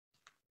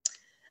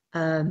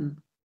 And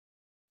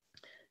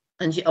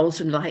she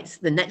also writes,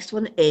 the next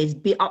one is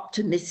be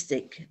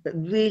optimistic, but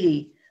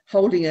really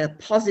holding a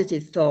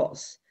positive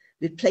thoughts,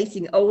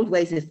 replacing old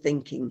ways of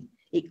thinking.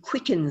 It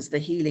quickens the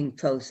healing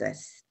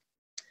process.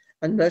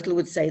 And Myrtle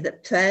would say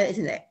that prayer is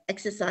an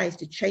exercise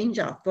to change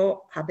our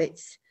thought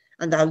habits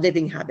and our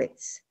living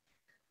habits.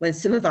 When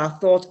some of our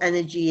thought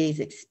energy is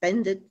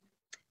expended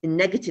in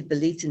negative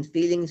beliefs and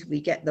feelings,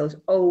 we get those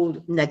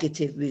old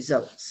negative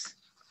results.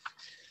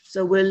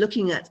 So we're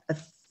looking at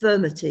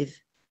affirmative,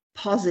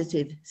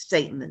 positive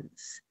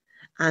statements.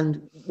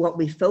 And what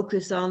we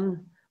focus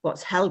on,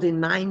 what's held in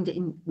mind,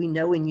 we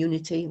know in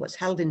Unity, what's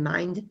held in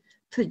mind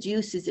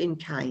produces in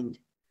kind.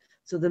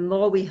 So the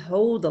more we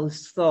hold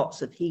those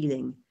thoughts of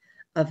healing,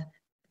 of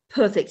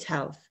perfect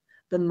health,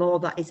 the more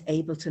that is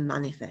able to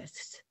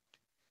manifest.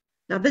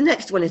 Now, the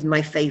next one is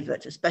my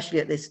favorite,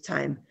 especially at this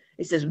time.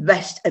 It says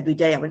rest every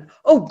day. I went,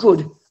 oh,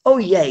 good. Oh,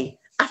 yay.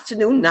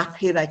 Afternoon nap,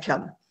 here I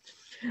come.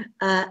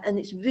 And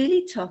it's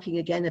really talking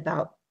again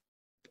about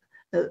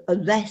a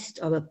rest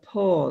or a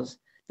pause,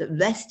 that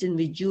rest and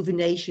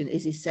rejuvenation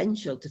is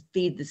essential to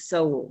feed the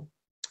soul.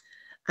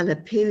 And a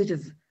period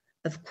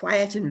of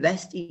quiet and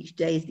rest each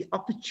day is the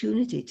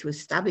opportunity to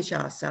establish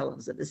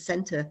ourselves at the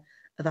center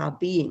of our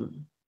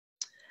being.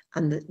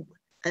 And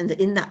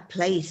in that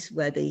place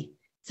where the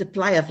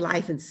supply of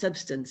life and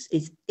substance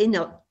is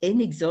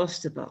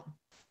inexhaustible.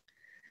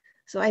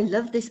 So I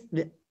love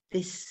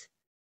this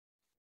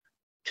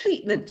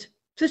treatment,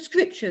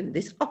 prescription,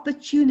 this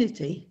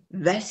opportunity,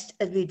 rest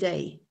every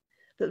day,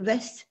 but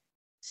rest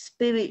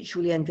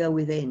spiritually and go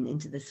within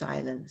into the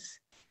silence.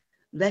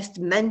 Rest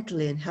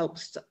mentally and help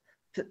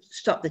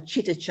stop the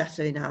chitter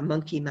chatter in our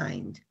monkey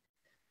mind.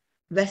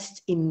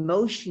 Rest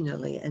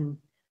emotionally and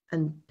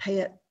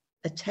pay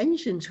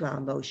attention to our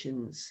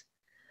emotions,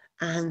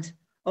 and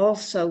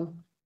also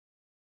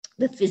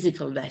the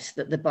physical rest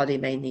that the body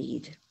may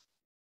need.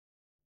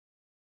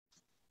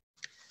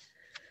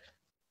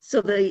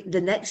 So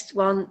the next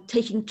one,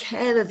 taking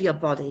care of your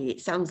body.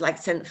 It sounds like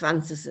St.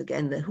 Francis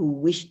again, who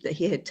wished that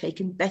he had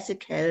taken better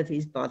care of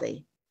his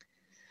body.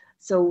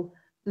 So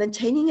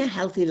maintaining a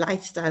healthy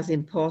lifestyle is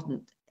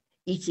important.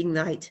 Eating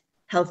right,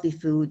 healthy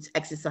foods,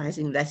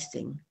 exercising,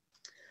 resting.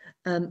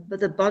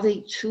 But the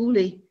body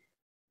truly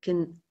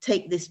can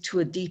take this to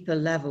a deeper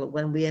level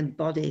when we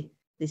embody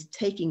this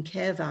taking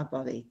care of our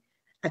body,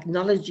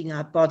 acknowledging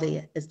our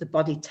body as the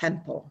body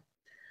temple,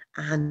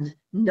 and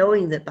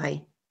knowing that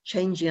by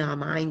changing our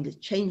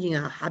mind, changing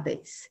our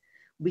habits,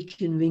 we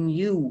can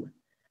renew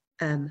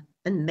and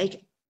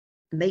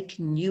make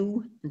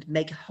new and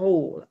make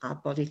whole our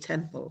body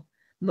temple,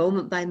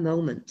 moment by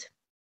moment.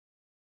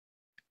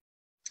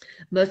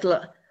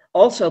 Myrtle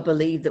also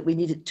believed that we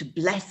needed to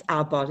bless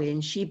our body,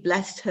 and she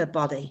blessed her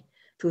body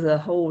through her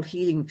whole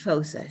healing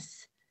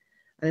process.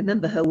 I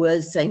remember her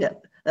words saying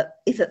that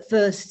if at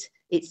first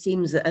it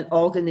seems that an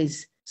organ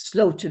is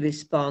slow to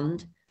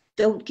respond,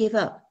 don't give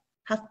up,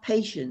 have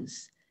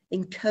patience,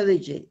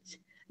 encourage it.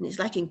 And it's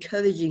like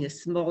encouraging a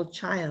small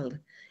child,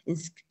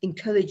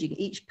 encouraging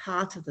each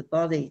part of the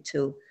body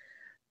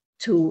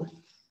to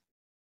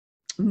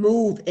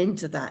move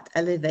into that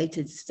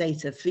elevated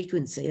state of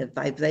frequency, of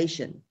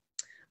vibration,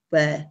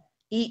 where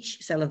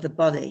each cell of the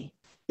body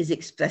is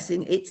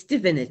expressing its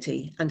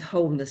divinity and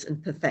wholeness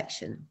and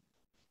perfection.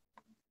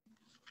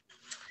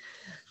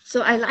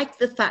 So I like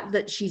the fact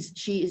that she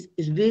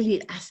is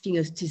really asking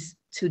us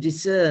to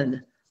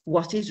discern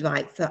what is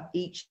right for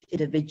each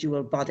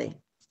individual body.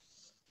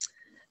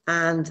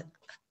 And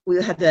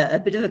we had a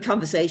bit of a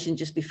conversation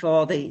just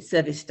before the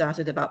service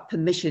started about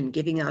permission,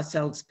 giving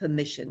ourselves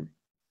permission.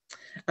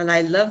 And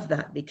I love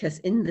that, because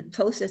in the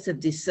process of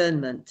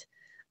discernment,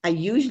 I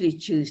usually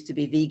choose to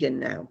be vegan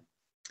now.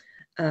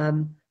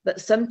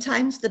 But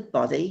sometimes the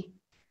body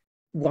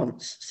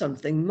wants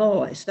something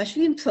more,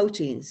 especially in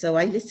protein. So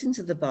I listen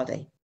to the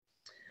body.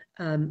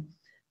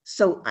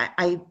 So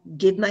I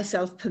give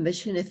myself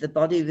permission. If the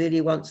body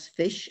really wants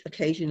fish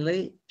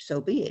occasionally,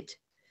 so be it.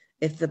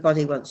 If the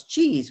body wants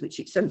cheese, which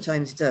it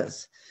sometimes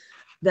does,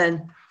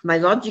 then my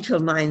logical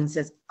mind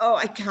says, oh,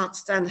 I can't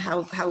stand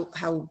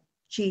how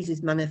cheese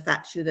is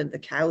manufactured and the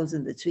cows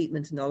and the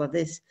treatment and all of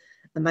this.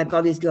 And my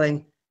body's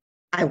going,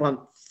 I want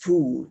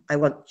food, I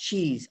want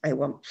cheese, I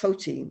want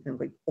protein. And I'm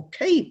going,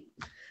 okay.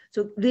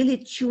 So really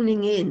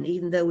tuning in,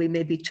 even though we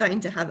may be trying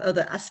to have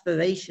other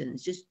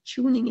aspirations, just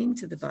tuning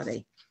into the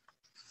body.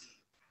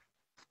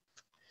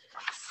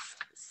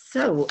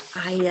 So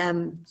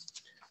as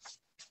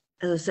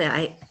I say,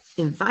 I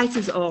invite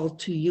us all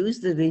to use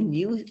the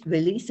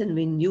release and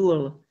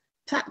renewal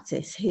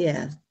practice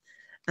here.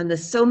 And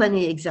there's so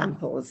many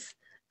examples.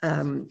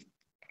 There's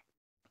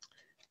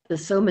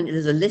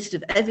a list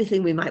of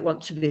everything we might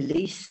want to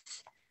release.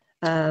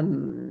 I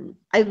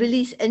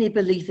release any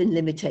belief in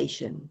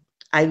limitation.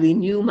 I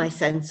renew my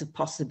sense of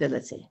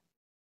possibility.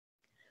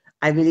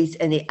 I release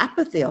any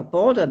apathy or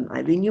boredom.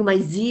 I renew my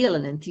zeal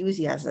and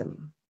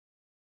enthusiasm.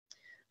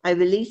 I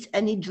release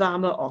any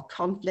drama or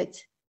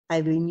conflict. I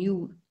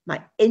renew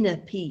my inner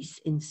peace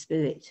in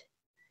spirit.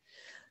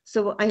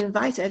 So I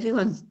invite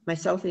everyone,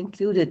 myself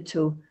included,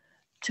 to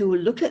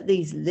look at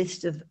these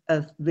lists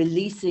of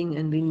releasing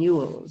and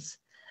renewals,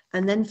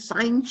 and then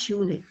fine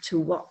tune it to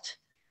what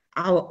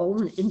our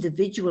own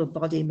individual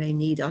body may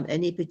need on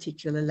any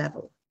particular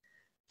level.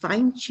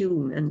 Fine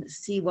tune and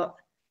see what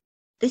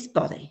this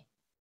body,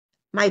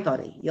 my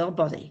body, your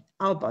body,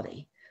 our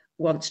body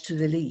wants to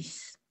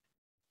release.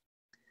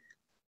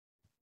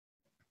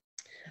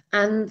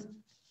 And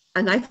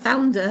I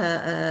found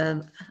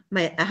I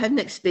had an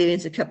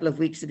experience a couple of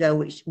weeks ago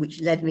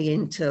which led me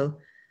into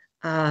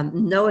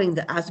knowing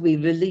that as we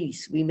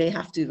release, we may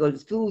have to go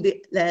through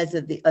the layers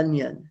of the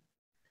onion.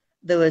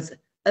 There was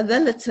a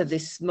relatively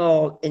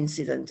small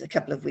incident a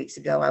couple of weeks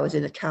ago. I was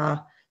in a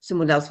car,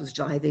 someone else was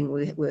driving,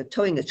 we were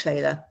towing a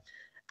trailer,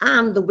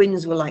 and the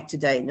winds were like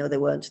today. No, they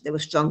weren't. They were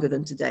stronger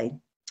than today.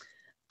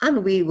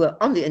 And we were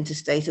on the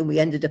interstate and we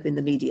ended up in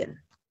the median.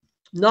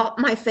 Not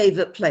my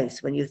favorite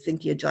place when you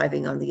think you're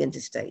driving on the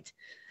interstate.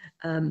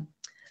 And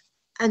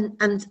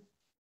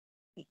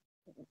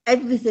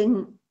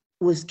everything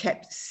was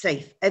kept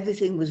safe.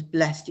 Everything was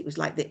blessed. It was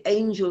like the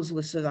angels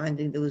were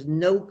surrounding. There was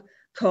no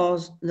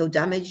cause, no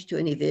damage to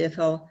any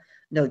vehicle,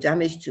 no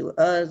damage to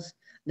us,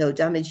 no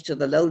damage to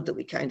the load that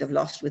we kind of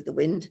lost with the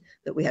wind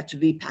that we had to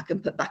repack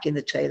and put back in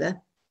the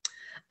trailer.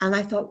 And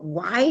I thought,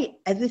 why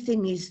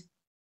everything is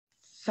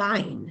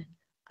fine?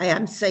 I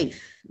am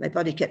safe. My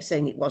body kept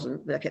saying it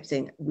wasn't, but I kept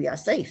saying, we are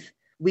safe.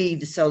 We,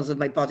 the cells of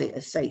my body,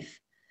 are safe.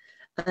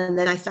 And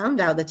then I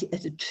found out that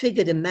it had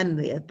triggered a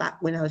memory of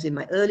back when I was in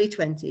my early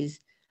 20s.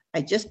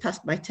 I just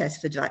passed my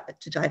test to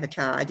drive a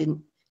car. I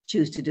didn't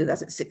choose to do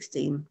that at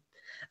 16.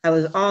 I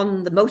was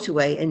on the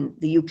motorway in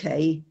the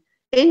UK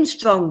in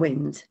strong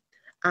wind,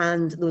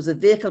 and there was a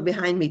vehicle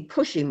behind me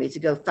pushing me to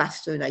go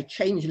faster, and I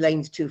changed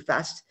lanes too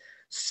fast,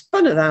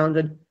 spun around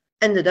and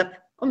ended up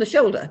on the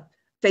shoulder,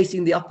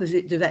 facing the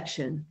opposite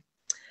direction.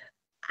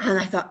 And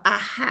I thought,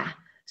 aha.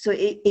 So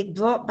it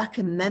brought back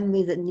a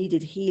memory that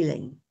needed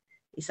healing.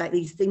 It's like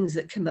these things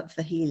that come up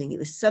for healing. It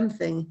was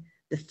something,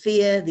 the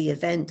fear, the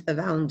event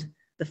around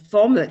the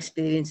former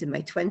experience in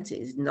my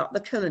 20s, not the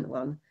current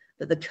one,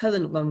 but the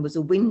current one was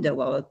a window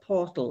or a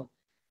portal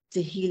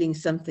to healing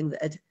something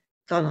that had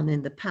gone on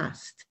in the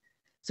past.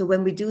 So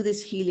when we do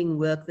this healing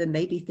work, there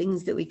may be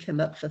things that we come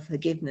up for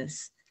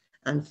forgiveness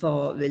and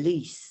for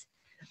release,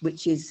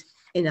 which is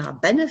in our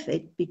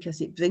benefit because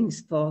it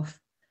brings forth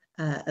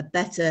a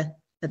better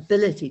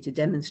ability to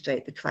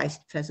demonstrate the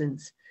Christ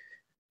presence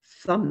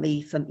from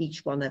me, from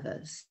each one of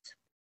us.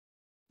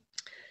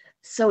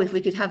 So if we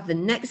could have the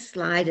next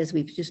slide as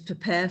we just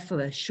prepare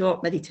for a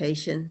short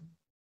meditation.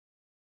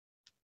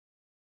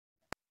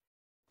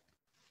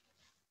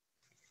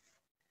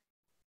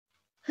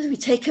 As we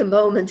take a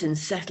moment and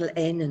settle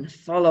in and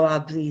follow our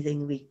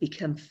breathing, we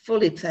become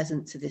fully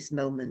present to this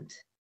moment,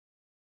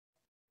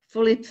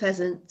 fully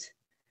present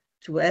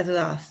to wherever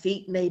our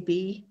feet may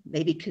be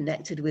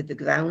connected with the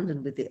ground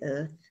and with the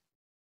earth.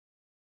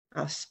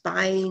 Our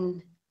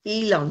spine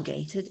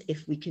elongated,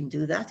 if we can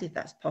do that, if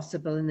that's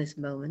possible in this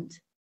moment.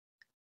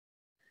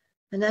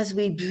 And as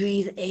we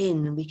breathe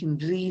in, we can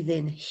breathe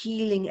in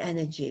healing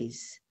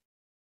energies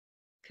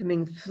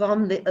coming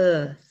from the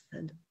earth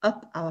and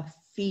up our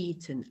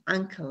feet and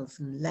ankles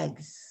and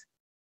legs,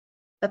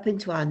 up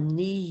into our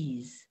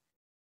knees,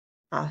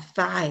 our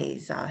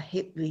thighs, our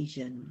hip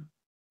region.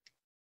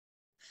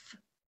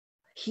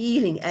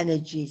 Healing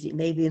energies, it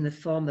may be in the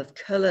form of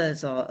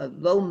colors or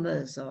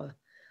aromas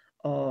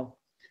or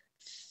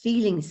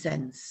feeling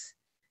sense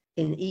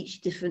in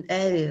each different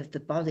area of the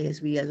body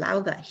as we allow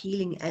that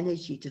healing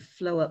energy to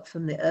flow up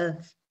from the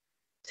earth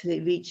till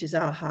it reaches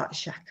our heart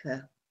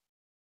chakra.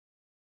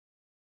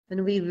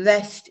 And we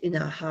rest in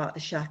our heart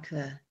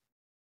chakra,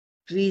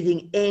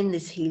 breathing in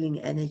this healing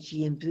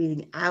energy and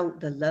breathing out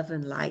the love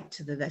and light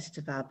to the rest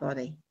of our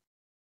body.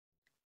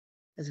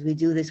 As we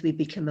do this, we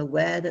become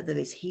aware that there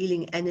is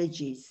healing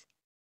energies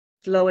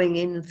flowing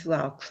in through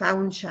our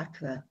crown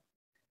chakra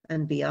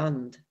and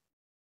beyond.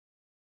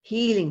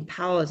 Healing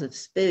powers of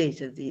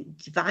spirit, of the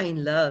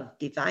divine love,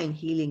 divine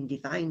healing,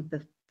 divine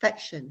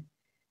perfection,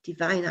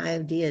 divine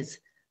ideas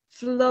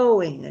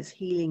flowing as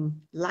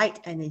healing light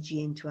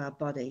energy into our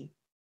body,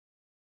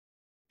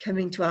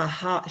 coming to our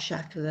heart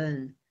chakra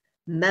and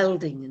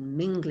melding and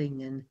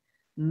mingling and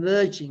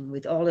merging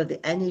with all of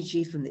the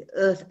energy from the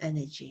earth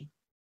energy.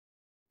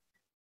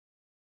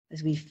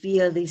 As we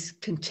feel this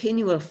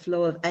continual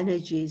flow of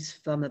energies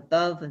from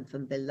above and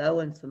from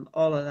below and from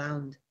all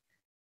around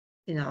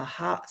in our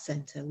heart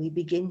center, we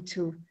begin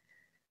to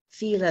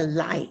feel a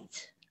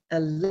light, a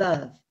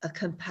love, a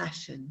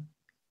compassion,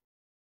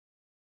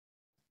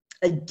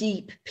 a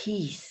deep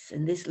peace.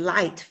 And this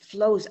light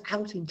flows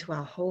out into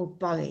our whole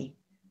body,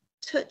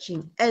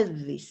 touching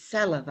every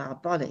cell of our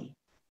body.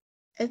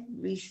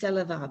 Every cell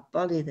of our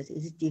body that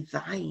is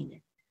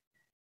divine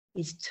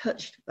is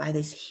touched by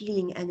this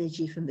healing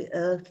energy from the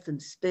earth, from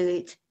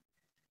spirit.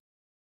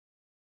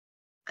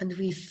 And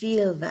we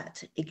feel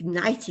that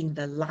igniting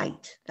the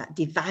light, that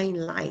divine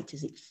light,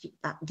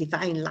 that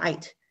divine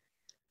light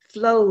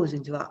flows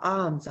into our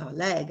arms, our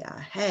leg, our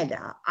head,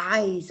 our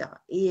eyes, our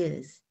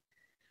ears,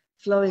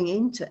 flowing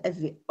into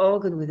every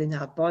organ within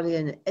our body,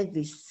 and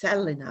every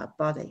cell in our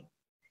body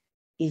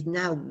is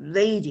now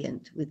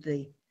radiant with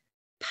the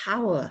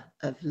power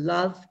of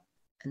love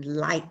and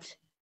light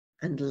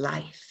and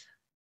life.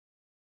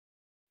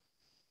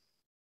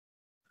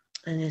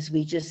 And as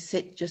we just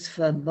sit just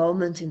for a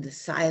moment in the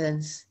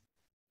silence,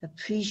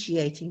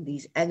 appreciating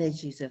these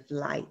energies of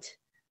light,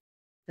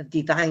 of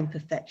divine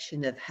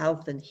perfection, of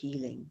health and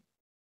healing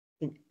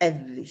in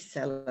every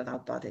cell of our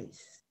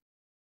bodies.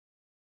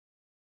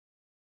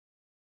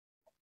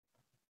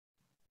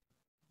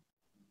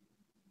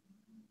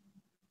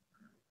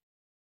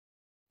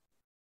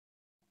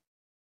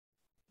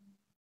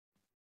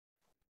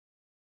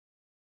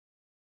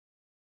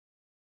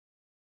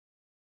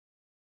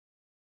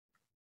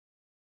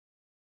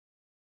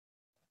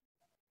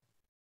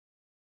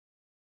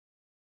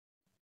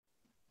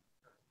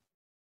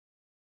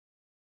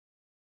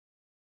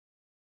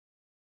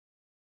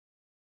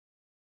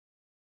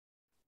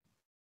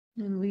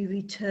 And we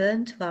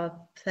return to our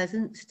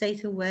present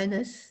state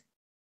awareness,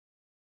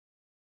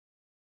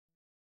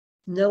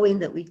 knowing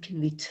that we can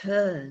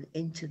return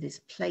into this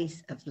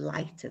place of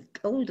light, of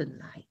golden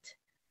light,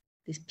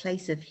 this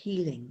place of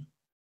healing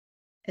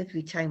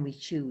every time we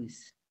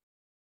choose.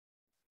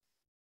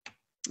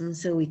 And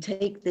so we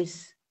take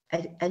this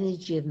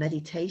energy of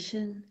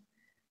meditation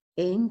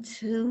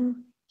into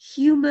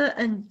humor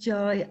and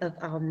joy of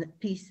our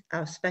piece,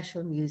 our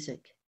special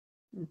music.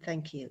 And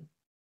thank you.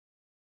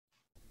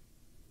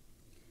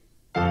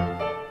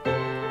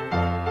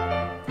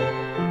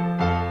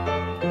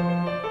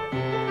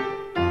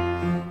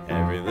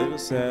 Every little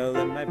cell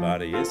in my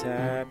body is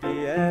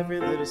happy, every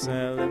little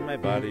cell in my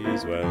body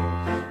is well.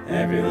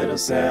 Every little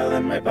cell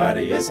in my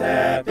body is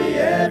happy,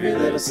 every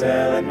little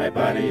cell in my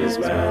body is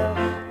well.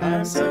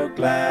 I'm so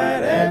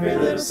glad every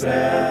little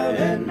cell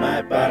in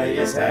my body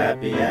is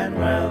happy and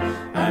well.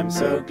 I'm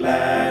so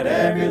glad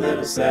every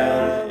little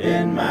cell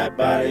in my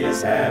body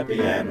is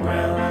happy and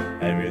well.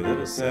 Every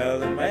little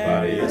cell in my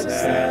body is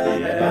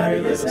happy,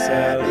 every little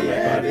cell in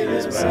my body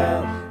is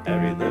well.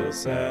 Every little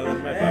cell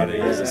in my body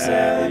is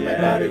happy,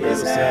 every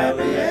little cell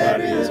in my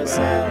body is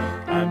well.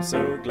 I'm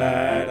so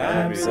glad,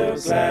 I'm so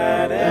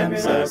glad, every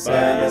little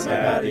cell in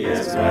my body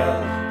is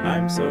well.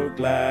 I'm so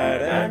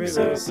glad, I'm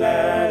so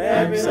glad,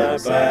 every little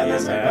cell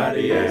in my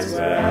body is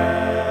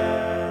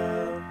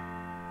well.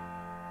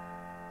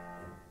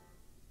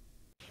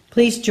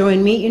 Please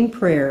join me in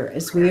prayer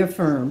as we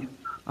affirm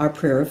our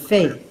prayer of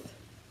faith.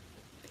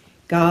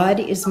 God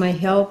is my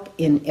help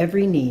in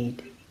every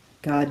need.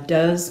 God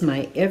does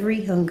my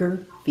every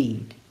hunger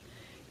feed.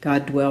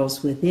 God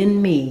dwells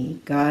within me,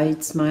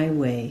 guides my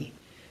way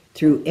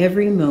through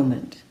every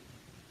moment,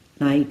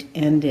 night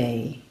and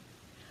day.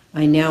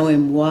 I now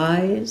am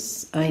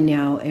wise, I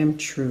now am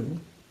true,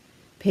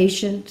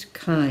 patient,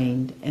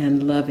 kind,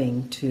 and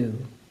loving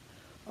too.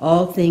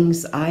 All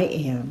things I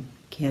am,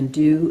 can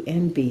do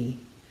and be,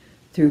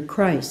 through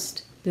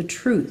Christ, the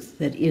truth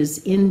that is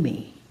in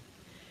me.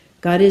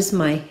 God is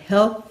my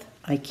health,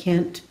 I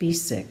can't be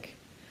sick.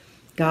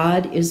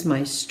 God is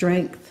my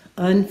strength,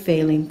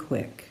 unfailing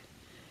quick.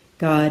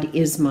 God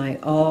is my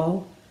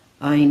all,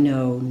 I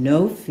know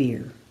no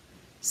fear,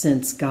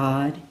 since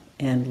God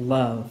and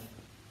love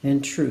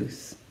and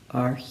truth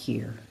are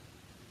here.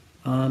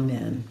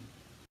 Amen.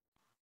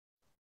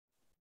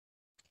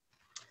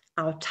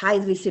 Our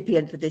tithe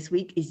recipient for this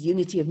week is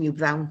Unity of New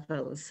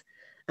Braunfels.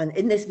 And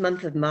in this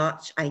month of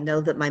March, I know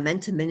that my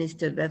mentor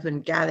minister,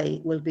 Reverend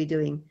Gary, will be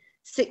doing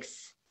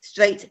 6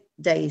 straight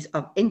days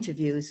of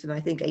interviews from I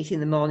think 8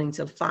 in the morning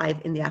till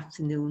 5 in the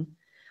afternoon.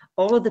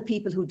 All of the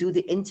people who do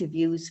the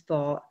interviews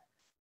for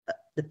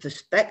the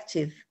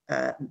prospective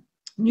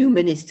new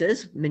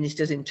ministers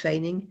in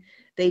training,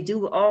 they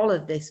do all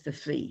of this for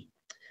free.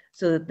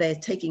 So that they're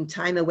taking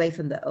time away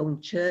from their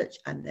own church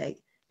and they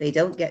They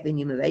don't get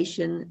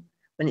remuneration.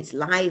 When it's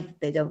live,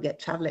 they don't get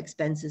travel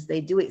expenses. They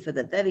do it for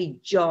the very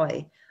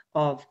joy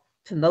of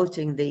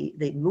promoting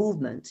the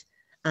movement,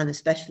 and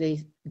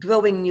especially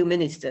growing new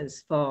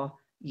ministers for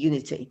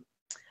unity.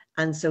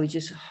 And so we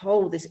just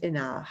hold this in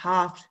our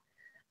heart,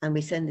 and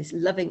we send this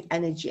loving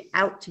energy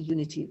out to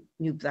Unity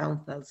New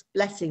Braunfels,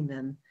 blessing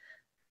them,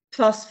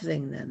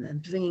 prospering them,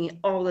 and bringing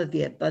all of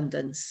the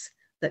abundance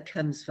that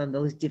comes from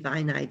those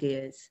divine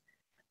ideas,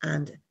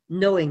 and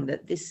knowing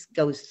that this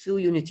goes through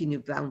Unity New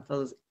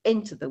Braunfels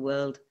into the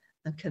world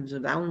and comes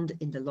around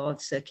in the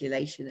Lord's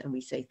circulation, and we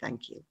say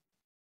thank you.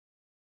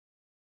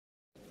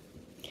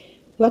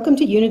 Welcome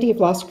to Unity of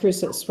Las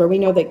Cruces, where we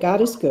know that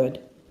God is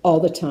good all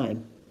the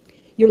time.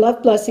 Your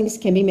love blessings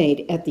can be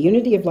made at the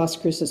Unity of Las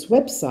Cruces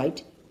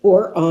website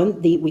or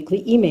on the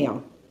weekly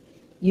email.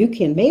 You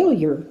can mail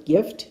your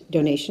gift,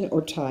 donation,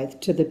 or tithe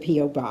to the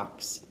P.O.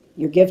 Box.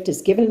 Your gift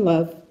is given in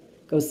love,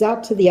 goes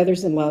out to the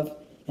others in love,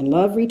 and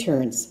love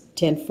returns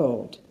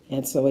tenfold.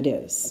 And so it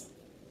is.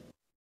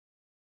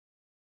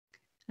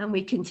 And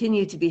we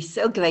continue to be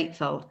so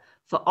grateful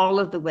for all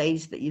of the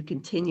ways that you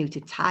continue to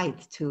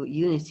tithe to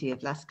Unity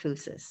of Las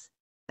Cruces.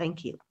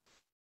 Thank you.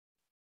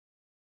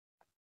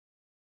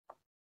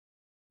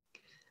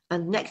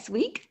 And next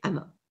week,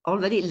 I'm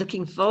already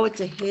looking forward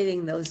to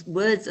hearing those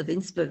words of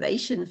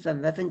inspiration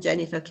from Reverend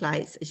Jennifer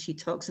Kleitz as she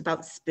talks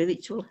about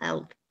spiritual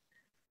health.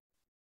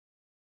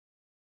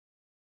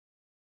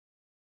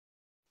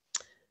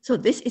 So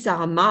this is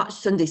our March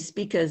Sunday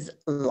speakers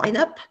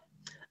lineup.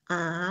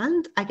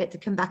 And I get to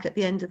come back at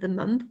the end of the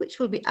month, which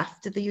will be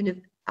after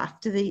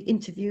the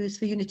interviews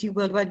for Unity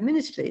Worldwide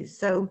Ministries.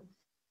 So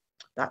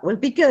that will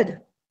be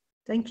good.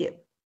 Thank you.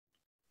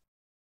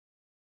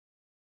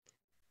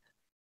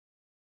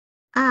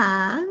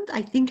 And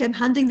I think I'm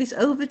handing this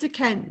over to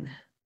Ken.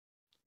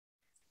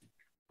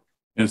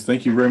 Yes,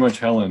 thank you very much,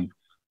 Helen.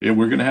 Yeah,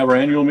 we're going to have our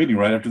annual meeting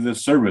right after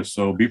this service,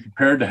 so be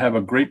prepared to have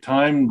a great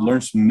time, learn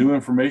some new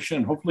information,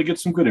 and hopefully get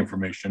some good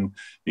information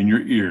in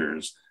your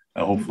ears.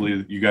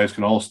 Hopefully you guys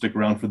can all stick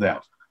around for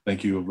that.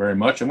 Thank you very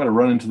much. I'm going to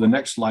run into the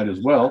next slide as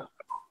well.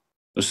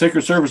 The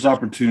sacred service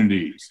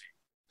opportunities.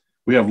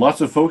 We have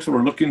lots of folks that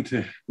we're looking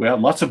to, we have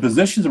lots of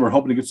positions that we're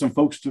hoping to get some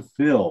folks to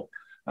fill.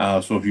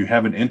 So if you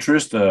have an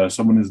interest,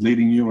 someone is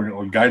leading you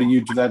or guiding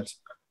you to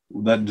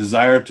that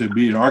desire to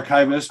be an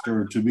archivist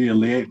or to be a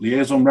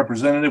liaison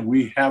representative,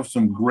 we have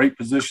some great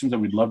positions that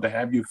we'd love to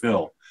have you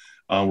fill.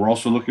 We're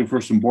also looking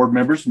for some board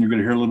members, and you're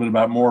going to hear a little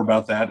bit more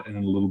about that in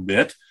a little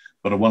bit.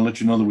 But I want to let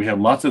you know that we have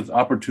lots of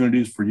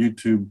opportunities for you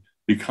to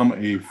become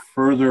a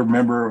further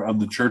member of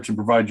the church and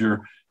provide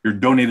your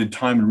donated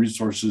time and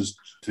resources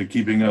to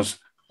keeping us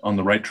on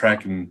the right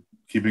track and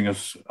keeping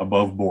us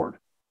above board.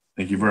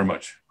 Thank you very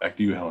much. Back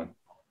to you, Helen.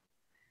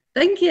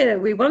 Thank you.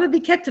 We want to be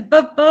kept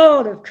above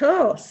board, of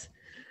course.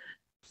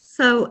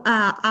 So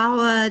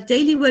our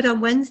Daily Word on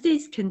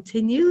Wednesdays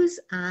continues,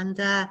 and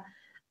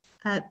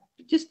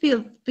just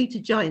feel free to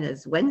join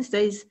us.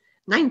 Wednesdays,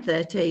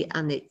 9:30,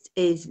 and it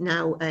is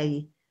now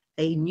a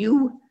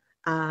new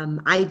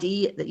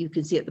ID that you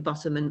can see at the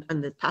bottom,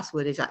 and the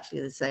password is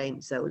actually the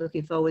same. So we're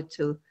looking forward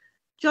to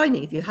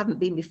joining. If you haven't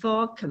been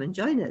before, come and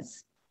join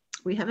us.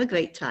 We have a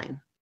great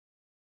time.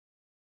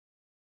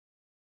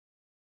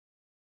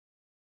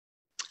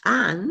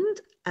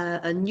 And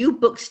a new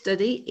book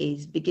study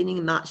is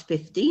beginning March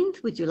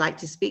 15th. Would you like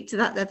to speak to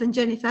that, Reverend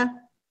Jennifer?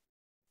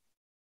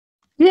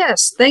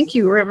 Yes, thank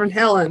you, Reverend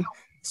Helen.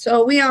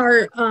 So we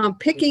are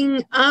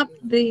picking up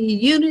the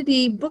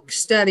Unity book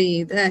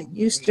study that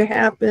used to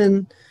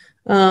happen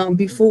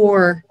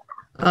before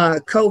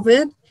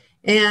COVID.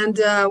 And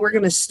we're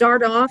going to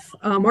start off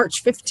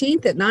March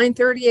 15th at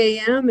 9:30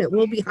 a.m. It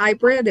will be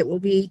hybrid. It will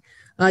be,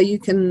 you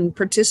can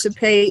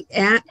participate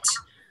at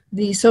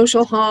the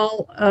social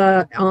hall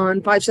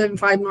on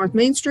 575 North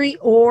Main Street,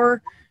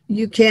 or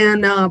you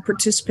can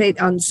participate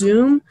on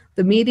Zoom.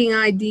 The meeting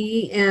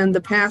ID and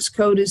the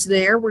passcode is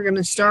there. We're going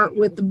to start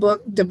with the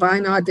book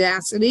Divine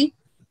Audacity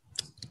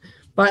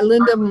by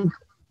Linda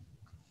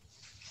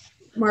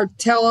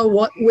Marcella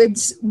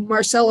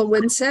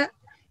Winsett.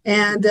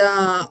 And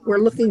we're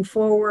looking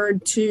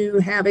forward to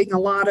having a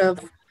lot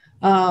of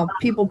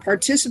people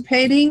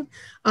participating.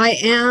 I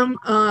am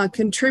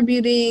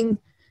contributing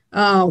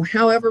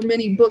however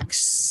many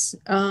books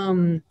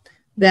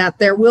that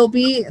there will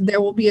be. There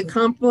will be a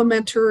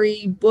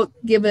complimentary book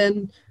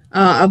given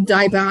of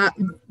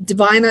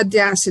Divine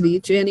Audacity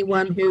to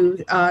anyone who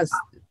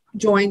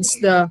joins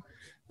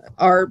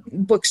our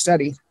book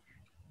study.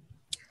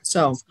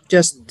 So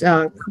just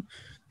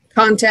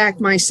contact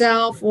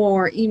myself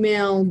or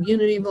email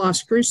Unity of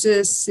Las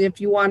Cruces if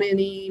you want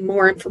any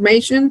more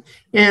information,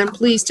 and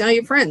please tell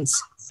your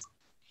friends.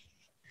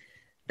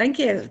 Thank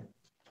you.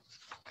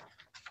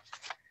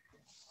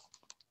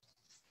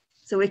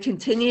 So we're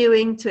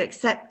continuing to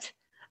accept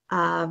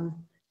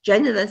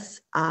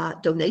generous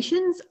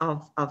donations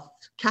of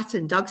cat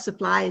and dog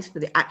supplies for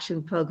the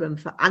action program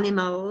for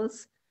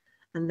animals.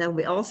 And then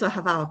we also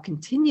have our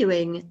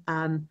continuing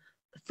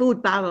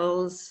food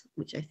barrels,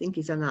 which I think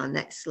is on our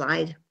next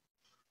slide.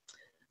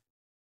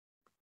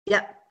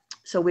 Yep.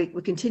 So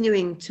we're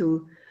continuing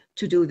to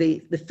do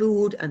the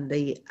food and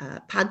the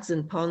pads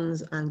and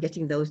ponds and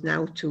getting those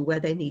now to where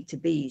they need to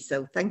be.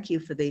 So thank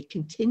you for the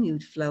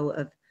continued flow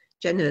of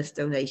generous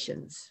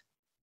donations.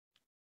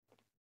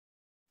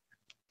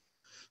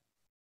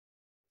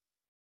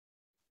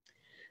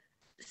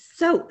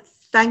 So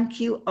thank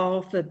you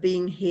all for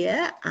being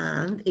here,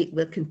 and it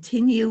will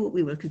continue.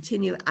 We will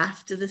continue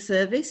after the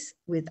service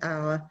with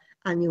our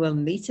annual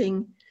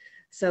meeting.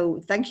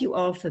 So thank you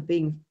all for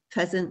being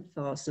present,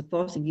 for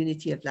supporting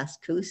Unity of Las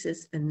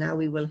Cruces. And now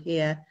we will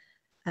hear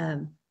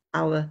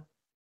our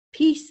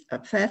peace, a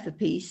prayer for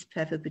peace,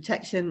 prayer for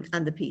protection,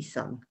 and the peace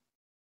song.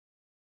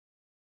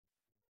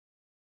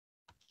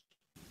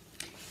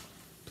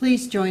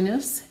 Please join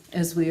us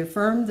as we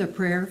affirm the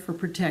prayer for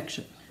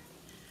protection.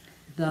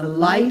 The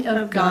light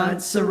of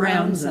God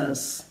surrounds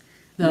us.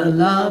 The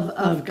love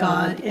of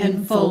God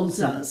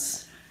enfolds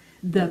us.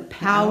 The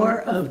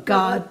power of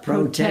God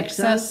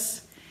protects us.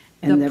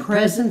 And the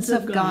presence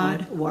of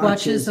God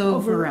watches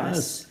over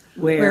us.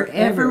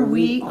 Wherever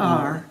we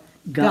are,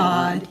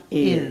 God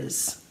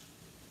is.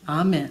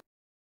 Amen.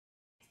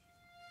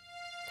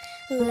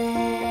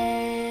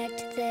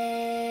 Let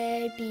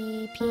there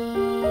be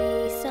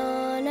peace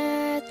on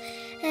earth,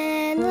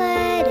 and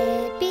let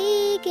it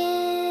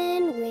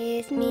begin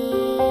with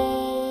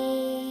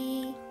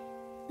me.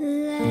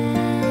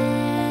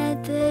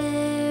 Let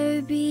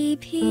there be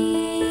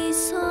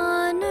peace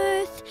on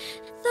earth,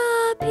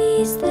 the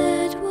peace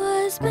that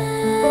was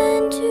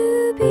meant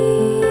to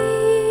be.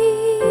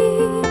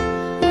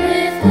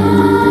 With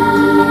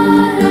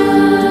God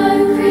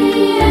our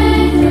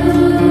Creator,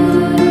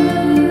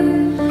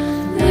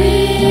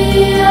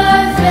 we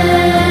are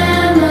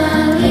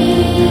family.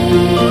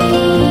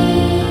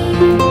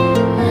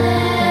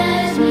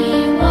 Let me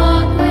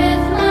walk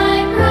with my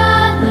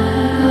brother,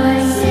 my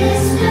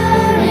sister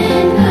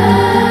in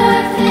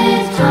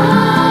perfect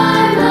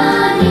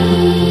harmony.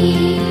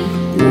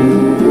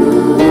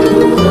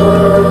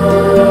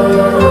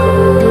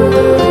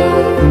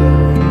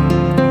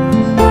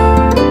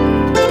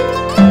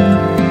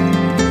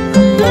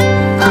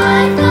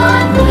 I've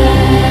got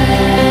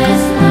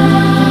this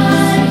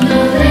light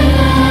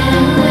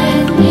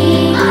with me.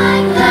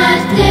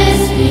 Let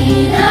this be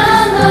the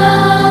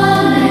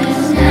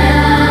moment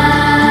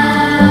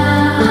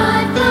now.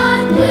 I've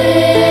got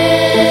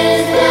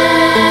with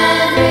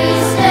every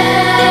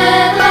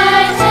step I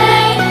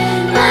take.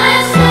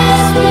 Let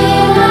this be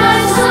my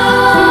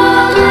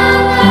song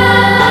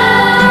aloud.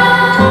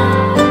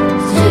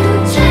 To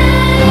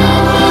take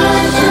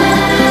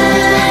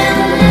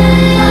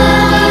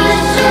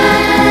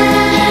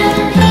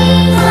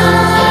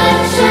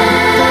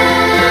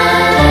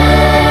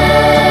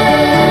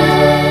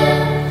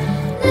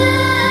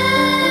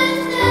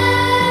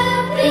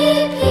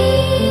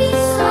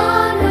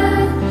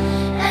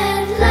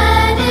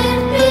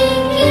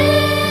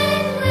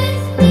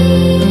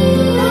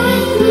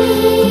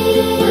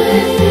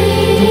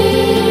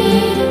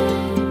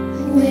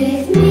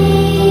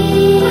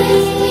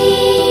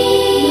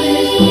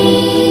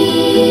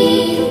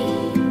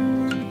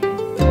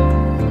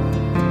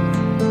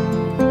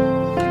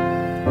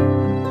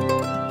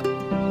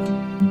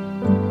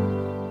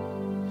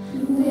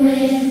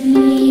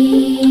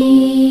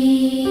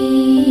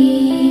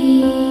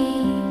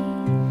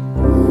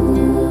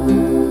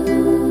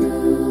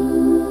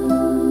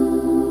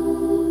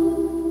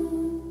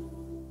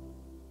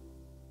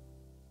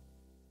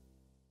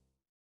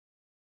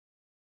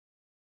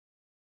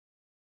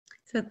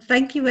So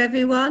thank you,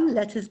 everyone.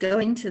 Let us go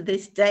into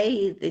this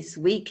day, this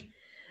week,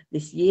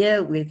 this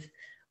year with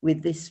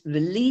this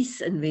release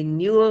and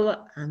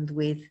renewal, and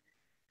with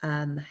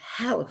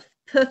health,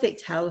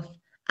 perfect health,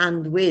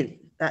 and with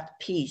that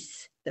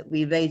peace that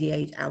we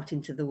radiate out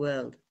into the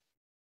world.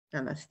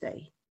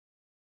 Namaste.